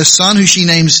 Her son, who she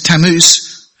names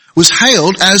Tammuz, was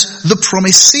hailed as the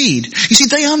promised seed. You see,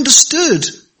 they understood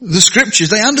the scriptures.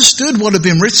 They understood what had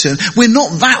been written. We're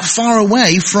not that far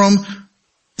away from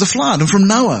the flood and from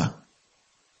Noah.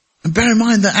 And bear in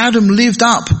mind that Adam lived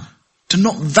up to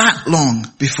not that long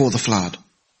before the flood.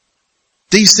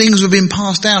 These things were being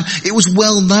passed down. It was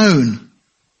well known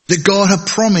that God had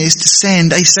promised to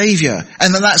send a Savior,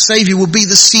 and that Savior would be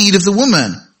the seed of the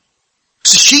woman.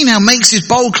 So she now makes this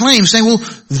bold claim saying, well,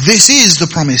 this is the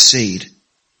promised seed.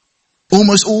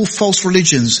 Almost all false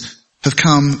religions have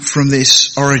come from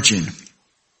this origin.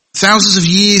 Thousands of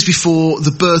years before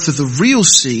the birth of the real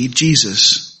seed,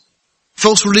 Jesus,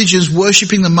 false religions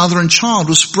worshipping the mother and child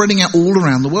was spreading out all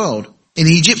around the world. In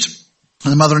Egypt,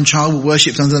 the mother and child were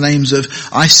worshipped under the names of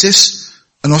Isis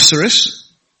and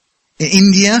Osiris. In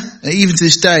India, even to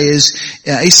this day, is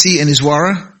Isi and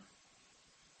Iswara.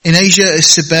 In Asia is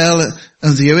Cybele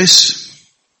and Zeus.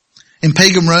 In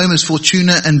pagan Rome is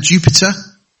Fortuna and Jupiter.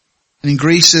 And in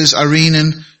Greece is Irene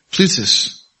and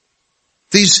Plutus.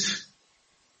 These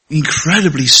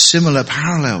incredibly similar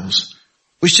parallels,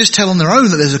 which just tell on their own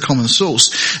that there's a common source.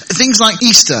 Things like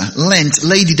Easter, Lent,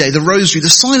 Lady Day, the Rosary, the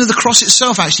sign of the cross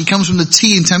itself actually comes from the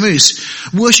T in Tammuz.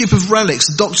 Worship of relics,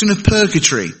 the doctrine of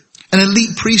purgatory, an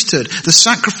elite priesthood, the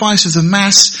sacrifice of the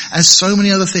Mass, and so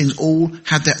many other things all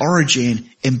had their origin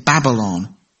in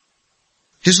Babylon.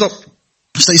 Hislop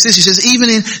states this, he says, even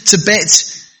in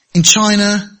Tibet, in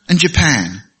China and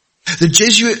Japan, the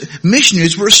Jesuit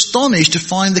missionaries were astonished to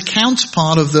find the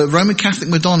counterpart of the Roman Catholic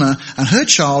Madonna and her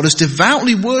child as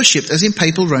devoutly worshipped as in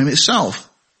papal Rome itself.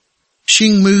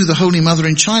 Xingmu, the Holy Mother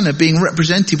in China, being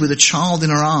represented with a child in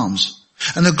her arms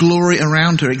and a glory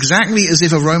around her, exactly as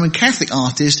if a Roman Catholic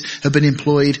artist had been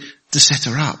employed to set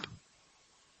her up.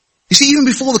 You see, even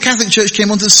before the Catholic Church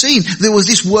came onto the scene, there was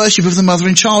this worship of the mother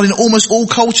and child in almost all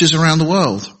cultures around the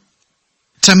world.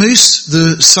 Tammuz,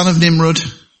 the son of Nimrod,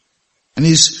 and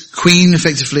his queen,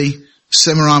 effectively,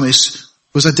 Semiramis,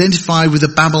 was identified with the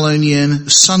Babylonian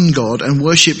sun god and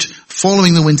worshipped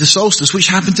following the winter solstice, which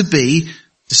happened to be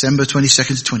December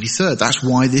 22nd to 23rd. That's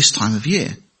why this time of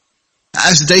year.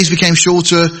 As the days became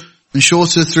shorter and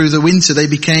shorter through the winter, they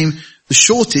became the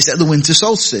shortest at the winter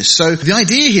solstice. So the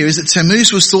idea here is that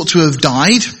Tammuz was thought to have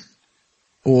died,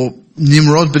 or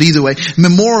Nimrod, but either way,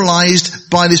 memorialized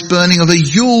by this burning of a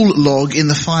Yule log in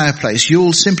the fireplace.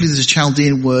 Yule simply is a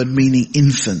Chaldean word meaning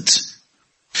infant.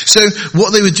 So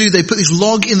what they would do, they put this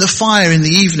log in the fire in the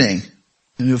evening,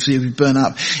 and obviously it would burn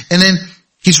up. And then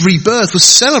his rebirth was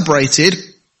celebrated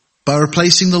by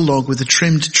replacing the log with a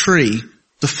trimmed tree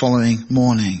the following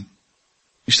morning.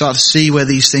 You start to see where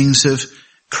these things have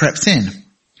crept in.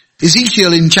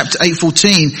 Ezekiel in chapter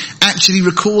 8:14 actually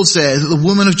records there that the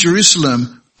women of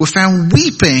Jerusalem were found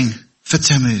weeping for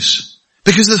Tammuz,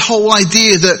 because the whole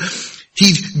idea that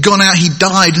he'd gone out, he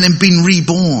died, and then been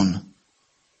reborn.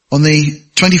 On the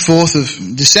 24th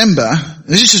of December,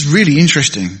 this is just really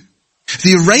interesting.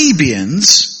 The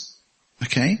Arabians,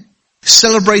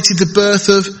 celebrated the birth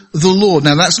of the Lord.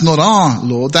 Now that's not our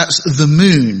Lord, that's the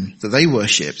moon that they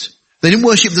worshipped. They didn't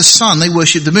worship the sun, they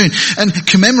worshipped the moon, and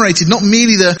commemorated not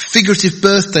merely the figurative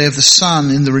birthday of the sun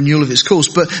in the renewal of its course,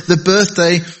 but the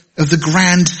birthday of the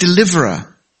grand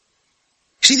deliverer.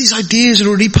 See, these ideas had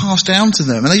already passed down to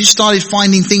them, and they just started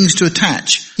finding things to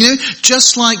attach. You know,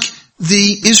 just like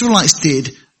the Israelites did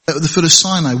at the foot of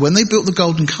Sinai when they built the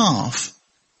golden calf.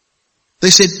 They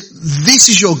said, this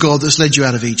is your God that's led you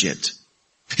out of Egypt.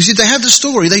 You see, they had the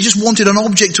story, they just wanted an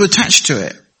object to attach to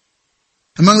it.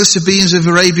 Among the Sabaeans of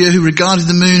Arabia, who regarded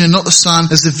the moon and not the sun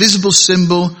as the visible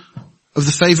symbol of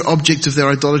the favourite object of their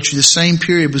idolatry, the same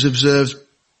period was observed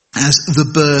as the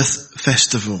birth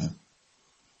festival.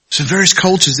 So in various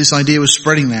cultures this idea was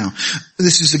spreading now.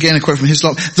 This is again a quote from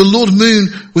Hislop. The Lord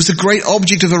Moon was the great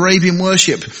object of Arabian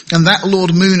worship, and that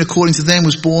Lord Moon, according to them,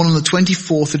 was born on the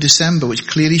 24th of December, which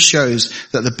clearly shows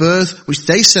that the birth which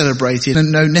they celebrated had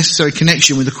no necessary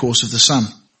connection with the course of the sun.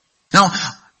 Now,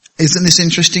 isn't this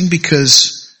interesting?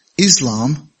 Because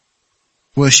Islam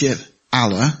worship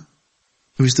Allah,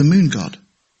 who is the moon god.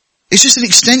 It's just an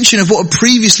extension of what had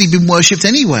previously been worshipped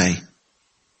anyway.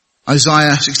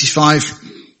 Isaiah 65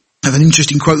 have an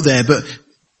interesting quote there, but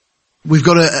we've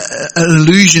got an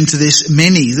allusion to this,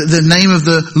 many. The name of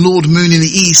the Lord Moon in the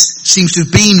east seems to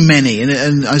have been many,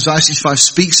 and Isaiah 65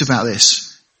 speaks about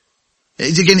this.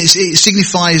 It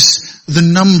signifies the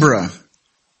numberer.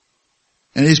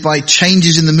 And it is by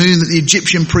changes in the moon that the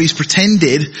Egyptian priests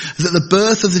pretended that the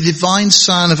birth of the divine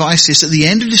son of Isis at the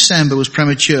end of December was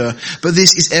premature, but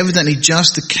this is evidently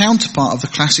just the counterpart of the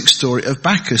classic story of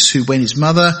Bacchus, who, when his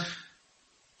mother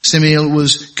Semele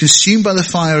was consumed by the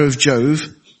fire of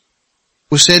Jove,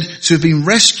 was said to have been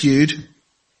rescued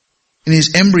in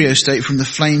his embryo state from the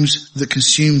flames that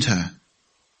consumed her.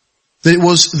 That it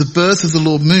was the birth of the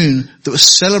Lord Moon that was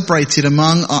celebrated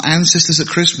among our ancestors at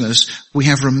Christmas, we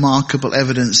have remarkable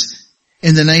evidence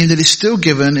in the name that is still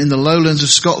given in the lowlands of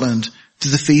Scotland to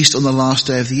the feast on the last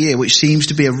day of the year, which seems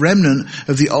to be a remnant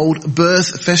of the old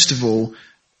birth festival,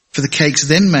 for the cakes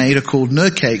then made are called nur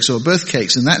cakes or birth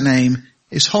cakes, and that name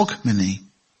is Hogmanay.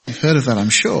 You've heard of that, I'm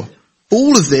sure.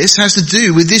 All of this has to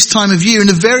do with this time of year in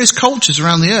the various cultures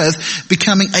around the earth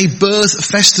becoming a birth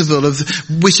festival of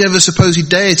whichever supposed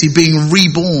deity being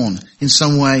reborn in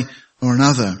some way or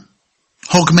another.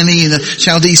 Hogmanay in the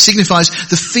Chaldees signifies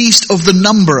the feast of the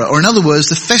numberer, or in other words,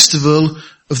 the festival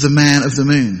of the man of the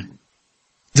moon.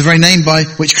 The very name by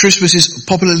which Christmas is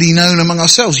popularly known among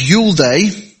ourselves, Yule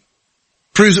Day,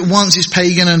 proves at once its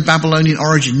pagan and Babylonian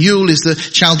origin. Yule is the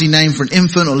Chaldean name for an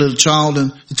infant or little child,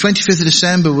 and the 25th of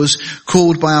December was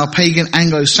called by our pagan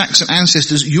Anglo-Saxon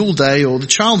ancestors Yule Day or the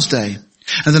Child's Day.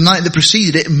 And the night that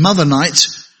preceded it, Mother Night,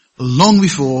 long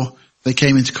before they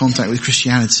came into contact with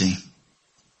Christianity.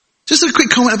 Just a quick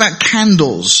comment about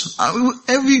candles.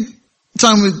 Every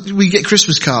time we get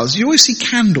Christmas cards, you always see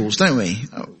candles, don't we?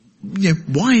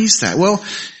 Why is that? Well,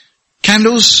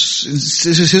 Candles,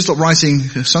 he's stopped writing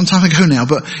some time ago now,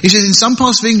 but he says in some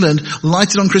parts of England,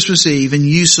 lighted on Christmas Eve and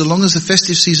used so long as the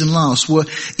festive season lasts, were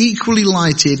equally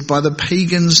lighted by the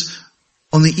pagans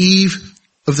on the eve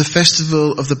of the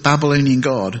festival of the Babylonian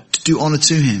god to do honor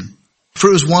to him. For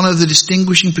it was one of the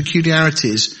distinguishing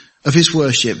peculiarities of his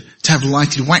worship to have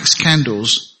lighted wax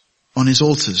candles on his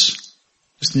altars.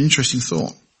 Just an interesting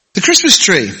thought. The Christmas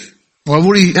tree. Well, I've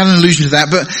already had an allusion to that,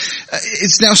 but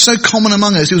it's now so common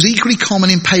among us. It was equally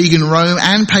common in pagan Rome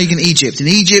and pagan Egypt. In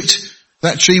Egypt,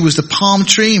 that tree was the palm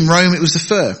tree. In Rome, it was the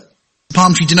fir. The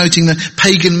palm tree denoting the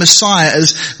pagan Messiah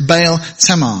as Baal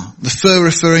Tamar. The fir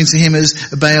referring to him as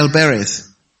Baal Berith,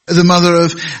 the mother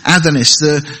of Adonis,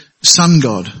 the sun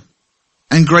god,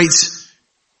 and great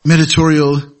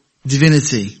mediatorial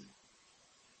divinity.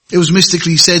 It was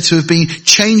mystically said to have been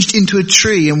changed into a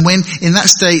tree, and when in that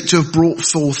state to have brought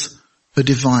forth her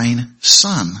divine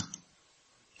son.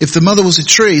 If the mother was a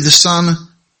tree, the son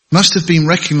must have been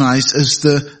recognized as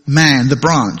the man, the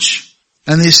branch.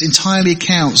 And this entirely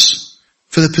accounts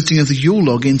for the putting of the Yule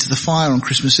log into the fire on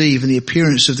Christmas Eve and the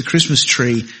appearance of the Christmas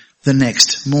tree the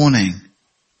next morning.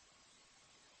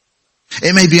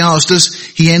 It may be asked, does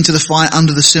he enter the fire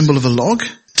under the symbol of a log?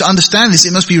 To understand this,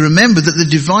 it must be remembered that the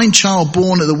divine child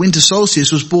born at the winter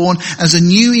solstice was born as a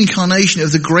new incarnation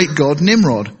of the great god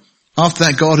Nimrod, after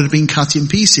that god had been cut in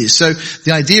pieces. So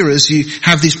the idea is you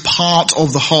have this part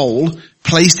of the whole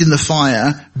placed in the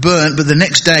fire, burnt, but the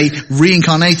next day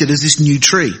reincarnated as this new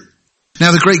tree.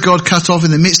 Now the great god cut off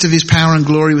in the midst of his power and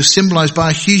glory was symbolized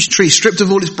by a huge tree, stripped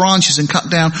of all its branches and cut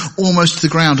down almost to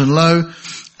the ground. And lo,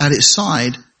 at its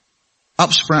side,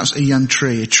 up sprouts a young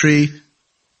tree, a tree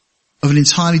of an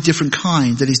entirely different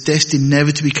kind that is destined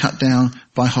never to be cut down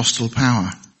by hostile power.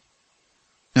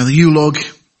 Now the Yule log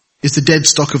is the dead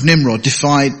stock of Nimrod,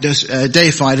 deified as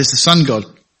the sun god,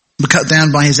 but cut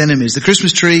down by his enemies. The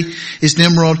Christmas tree is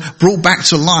Nimrod brought back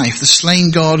to life, the slain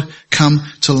god come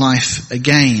to life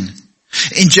again.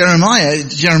 In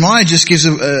Jeremiah just gives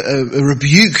a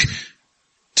rebuke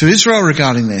to Israel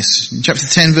regarding this. In chapter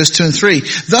 10 verse 2 and 3,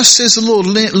 thus says the Lord,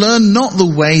 learn not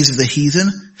the ways of the heathen,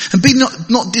 and be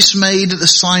not dismayed at the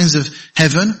signs of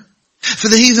heaven. For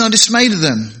the heathen are dismayed at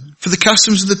them, for the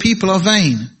customs of the people are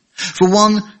vain. For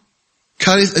one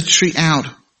cutteth a tree out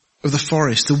of the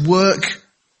forest, the work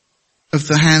of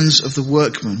the hands of the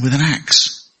workman with an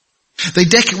axe. They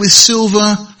deck it with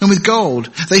silver and with gold.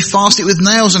 They fast it with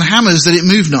nails and hammers that it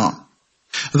move not.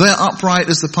 They are upright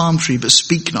as the palm tree, but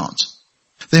speak not.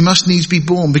 They must needs be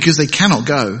born because they cannot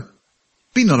go.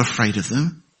 Be not afraid of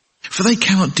them, for they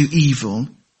cannot do evil,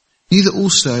 neither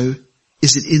also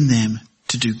is it in them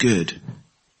to do good.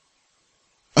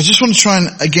 I just want to try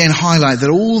and again highlight that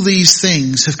all these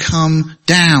things have come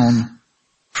down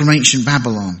from ancient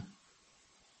Babylon.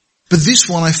 But this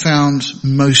one I found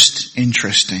most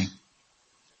interesting.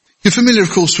 You're familiar,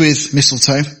 of course, with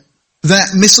mistletoe.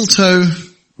 That mistletoe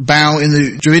bough in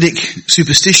the Druidic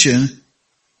superstition,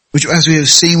 which as we have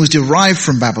seen was derived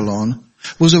from Babylon,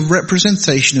 was a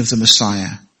representation of the Messiah,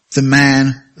 the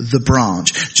man, the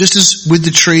branch. Just as with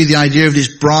the tree, the idea of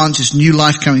this branch, this new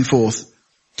life coming forth.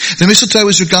 The mistletoe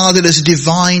was regarded as a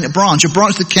divine branch, a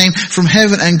branch that came from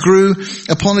heaven and grew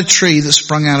upon a tree that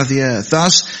sprung out of the earth.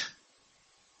 Thus,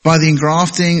 by the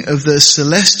engrafting of the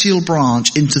celestial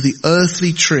branch into the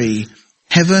earthly tree,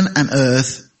 heaven and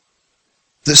earth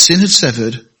that sin had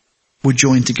severed were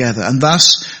joined together. And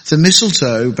thus, the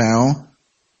mistletoe bough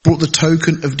brought the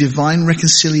token of divine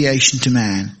reconciliation to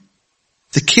man.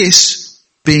 The kiss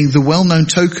being the well-known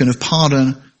token of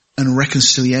pardon and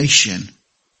reconciliation.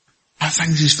 I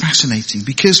think this is fascinating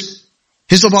because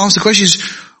Hislop asks the question is,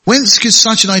 whence could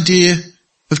such an idea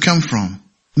have come from?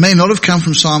 It may not have come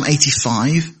from Psalm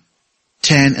 85,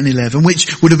 10 and 11,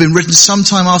 which would have been written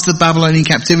sometime after the Babylonian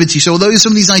captivity. So although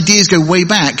some of these ideas go way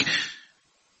back,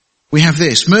 we have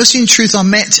this. Mercy and truth are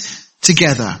met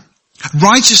together.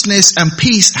 Righteousness and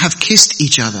peace have kissed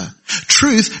each other.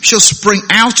 Truth shall spring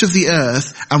out of the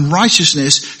earth, and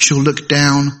righteousness shall look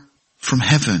down from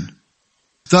heaven.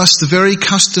 Thus, the very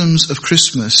customs of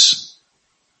Christmas,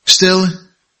 still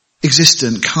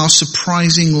existent, cast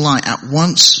surprising light at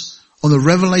once on the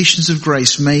revelations of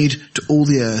grace made to all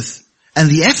the earth, and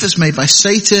the efforts made by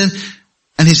Satan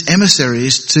and his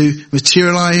emissaries to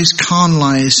materialize,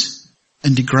 carnalize,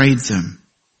 and degrade them.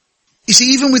 You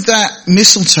see, even with that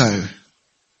mistletoe,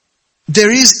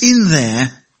 there is in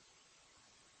there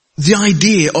the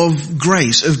idea of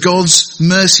grace, of God's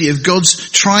mercy, of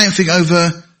God's triumphing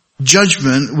over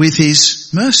judgment with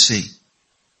his mercy.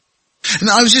 And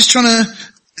I was just trying to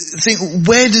think,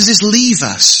 where does this leave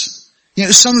us? You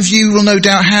know, some of you will no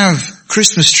doubt have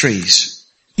Christmas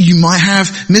trees. You might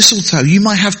have mistletoe. You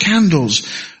might have candles.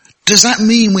 Does that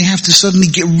mean we have to suddenly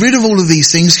get rid of all of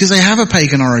these things because they have a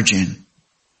pagan origin?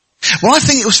 Well, I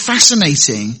think it was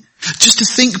fascinating just to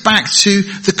think back to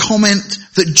the comment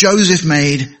that Joseph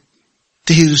made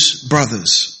to his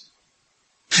brothers.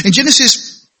 In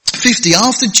Genesis 50,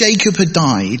 after Jacob had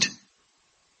died,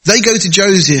 they go to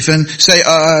Joseph and say,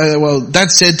 well,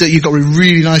 Dad said that you've got to be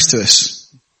really nice to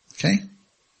us. Okay?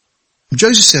 And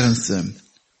Joseph said unto them,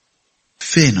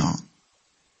 fear not,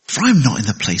 for I am not in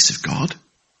the place of God.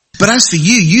 But as for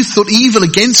you, you thought evil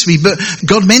against me, but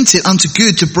God meant it unto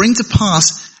good to bring to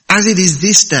pass as it is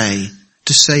this day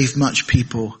to save much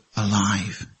people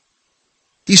alive.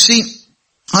 You see,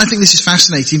 I think this is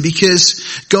fascinating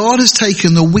because God has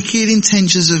taken the wicked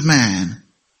intentions of man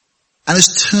and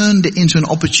has turned it into an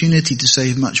opportunity to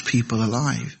save much people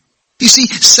alive. You see,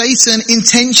 Satan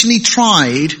intentionally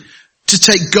tried to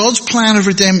take God's plan of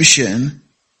redemption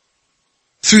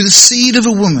through the seed of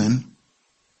a woman,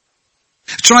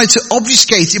 tried to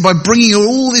obfuscate it by bringing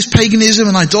all this paganism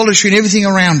and idolatry and everything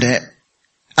around it.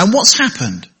 And what's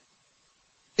happened?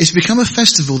 It's become a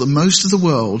festival that most of the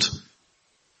world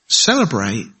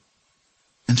celebrate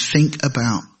and think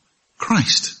about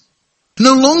Christ.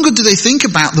 No longer do they think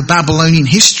about the Babylonian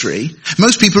history.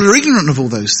 Most people are ignorant of all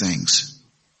those things.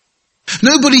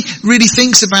 Nobody really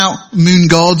thinks about moon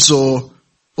gods or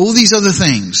all these other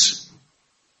things.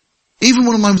 Even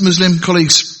one of my Muslim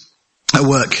colleagues at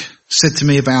work said to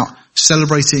me about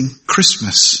celebrating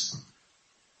Christmas.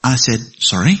 And I said,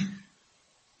 sorry?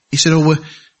 He said, oh,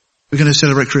 we're going to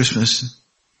celebrate Christmas.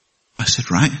 I said,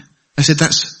 right. I said,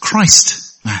 that's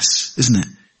Christ Mass, isn't it?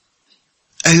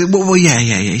 Well, yeah.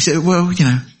 He said, well, you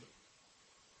know.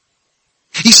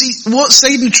 You see, what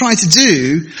Satan tried to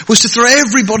do was to throw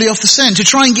everybody off the scent, to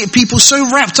try and get people so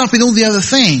wrapped up in all the other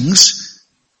things.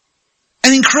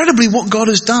 And incredibly, what God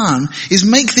has done is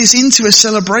make this into a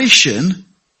celebration.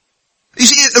 You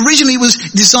see, originally it was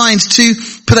designed to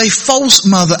put a false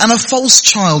mother and a false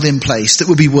child in place that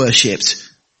would be worshipped.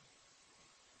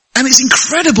 And it's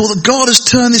incredible that God has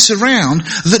turned this around,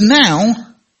 that now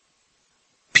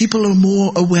people are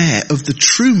more aware of the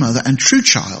true mother and true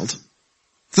child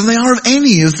than they are of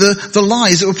any of the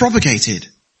lies that were propagated.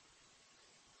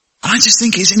 I just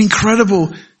think it's an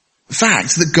incredible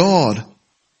fact that God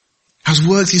has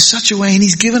worked in such a way and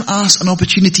he's given us an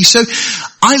opportunity. So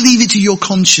I leave it to your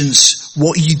conscience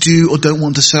what you do or don't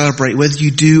want to celebrate, whether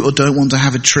you do or don't want to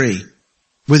have a tree,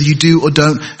 whether you do or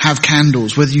don't have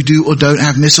candles, whether you do or don't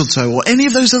have mistletoe or any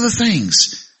of those other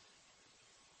things.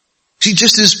 See,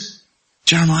 just as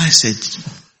Jeremiah said,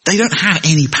 they don't have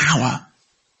any power.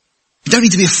 You don't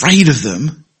need to be afraid of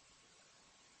them.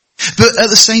 But at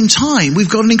the same time, we've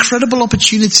got an incredible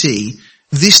opportunity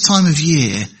this time of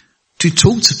year to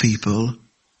talk to people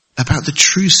about the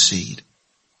true seed,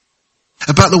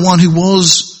 about the one who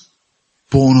was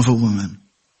born of a woman,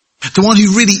 the one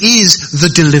who really is the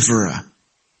deliverer,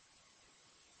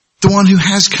 the one who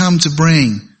has come to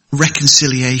bring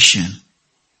reconciliation,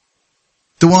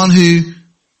 the one who,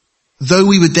 though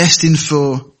we were destined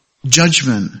for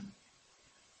judgment,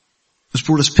 has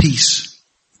brought us peace.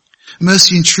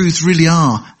 Mercy and truth really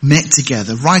are met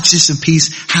together. Righteousness and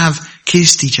peace have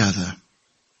kissed each other.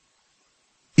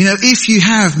 You know, if you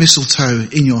have mistletoe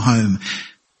in your home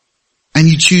and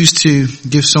you choose to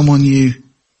give someone you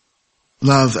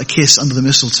love a kiss under the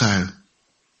mistletoe,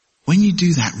 when you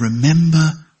do that,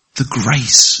 remember the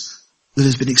grace that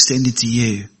has been extended to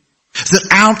you. That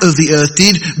out of the earth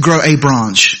did grow a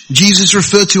branch. Jesus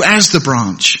referred to as the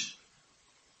branch.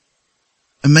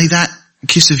 And may that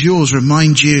kiss of yours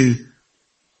remind you,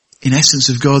 in essence,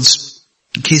 of God's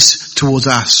kiss towards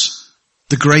us.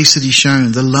 The grace that he's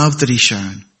shown, the love that he's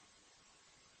shown.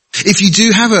 If you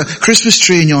do have a Christmas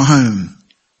tree in your home,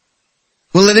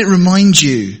 well, let it remind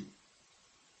you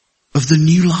of the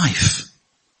new life.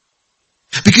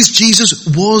 Because Jesus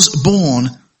was born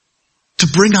to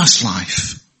bring us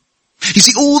life. You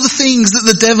see, all the things that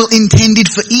the devil intended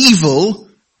for evil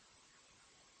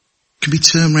can be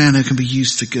turned around and can be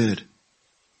used for good.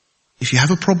 If you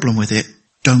have a problem with it,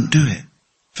 don't do it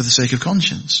for the sake of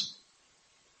conscience.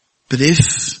 But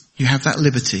if you have that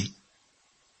liberty,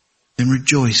 then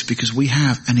rejoice, because we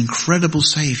have an incredible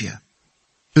Saviour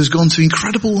who has gone to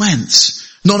incredible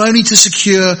lengths, not only to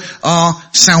secure our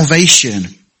salvation,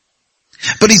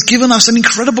 but he's given us an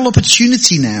incredible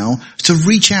opportunity now to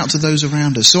reach out to those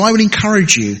around us. So I would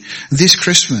encourage you this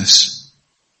Christmas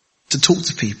to talk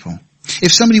to people.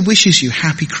 If somebody wishes you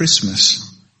happy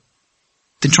Christmas,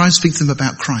 then try and speak to them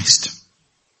about Christ.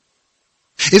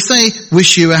 If they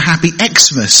wish you a happy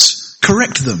Xmas,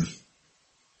 correct them.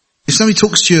 If somebody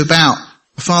talks to you about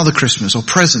Father Christmas or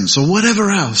presents or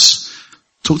whatever else.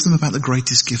 Talk to them about the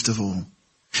greatest gift of all.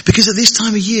 Because at this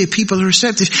time of year, people are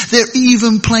receptive. They're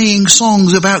even playing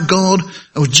songs about God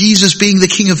or Jesus being the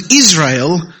King of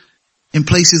Israel in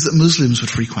places that Muslims would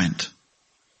frequent.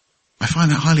 I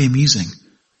find that highly amusing.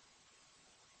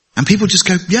 And people just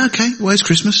go, yeah, okay, where's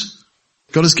Christmas?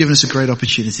 God has given us a great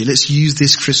opportunity. Let's use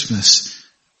this Christmas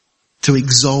to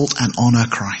exalt and honor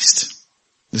Christ.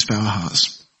 Let's bow our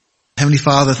hearts. Heavenly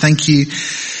Father, thank you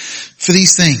for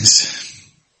these things.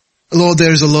 Lord,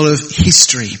 there is a lot of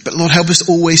history, but Lord, help us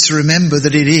always to remember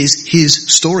that it is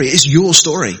His story. It's your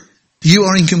story. You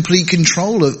are in complete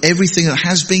control of everything that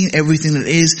has been, everything that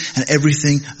is, and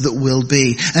everything that will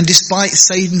be. And despite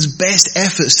Satan's best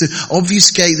efforts to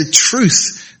obfuscate the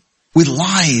truth with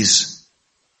lies,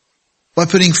 by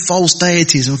putting false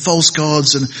deities and false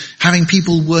gods and having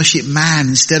people worship man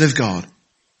instead of God,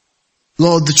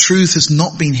 Lord, the truth has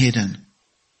not been hidden.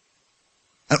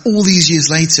 And all these years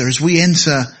later, as we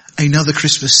enter another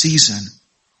Christmas season,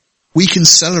 we can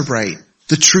celebrate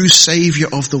the true Savior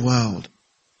of the world.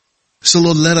 So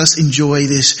Lord, let us enjoy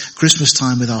this Christmas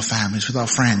time with our families, with our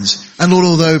friends. And Lord,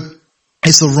 although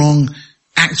it's the wrong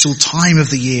actual time of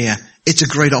the year, it's a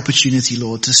great opportunity,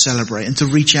 Lord, to celebrate and to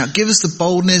reach out. Give us the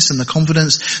boldness and the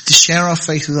confidence to share our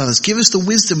faith with others. Give us the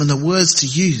wisdom and the words to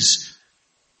use.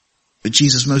 But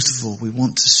Jesus, most of all, we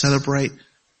want to celebrate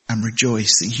and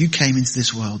rejoice that you came into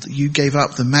this world, that you gave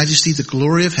up the majesty, the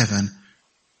glory of heaven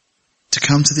to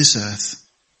come to this earth.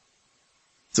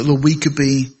 That, Lord, we could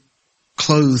be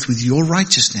clothed with your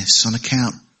righteousness on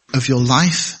account of your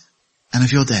life and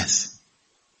of your death.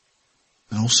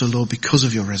 And also, Lord, because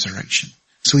of your resurrection.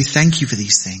 So we thank you for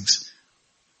these things.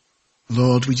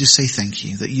 Lord, we just say thank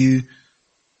you that you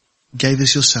gave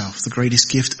us yourself, the greatest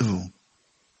gift of all.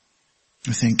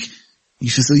 I thank you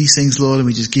for these things, Lord, and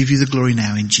we just give you the glory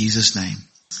now in Jesus' name.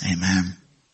 Amen.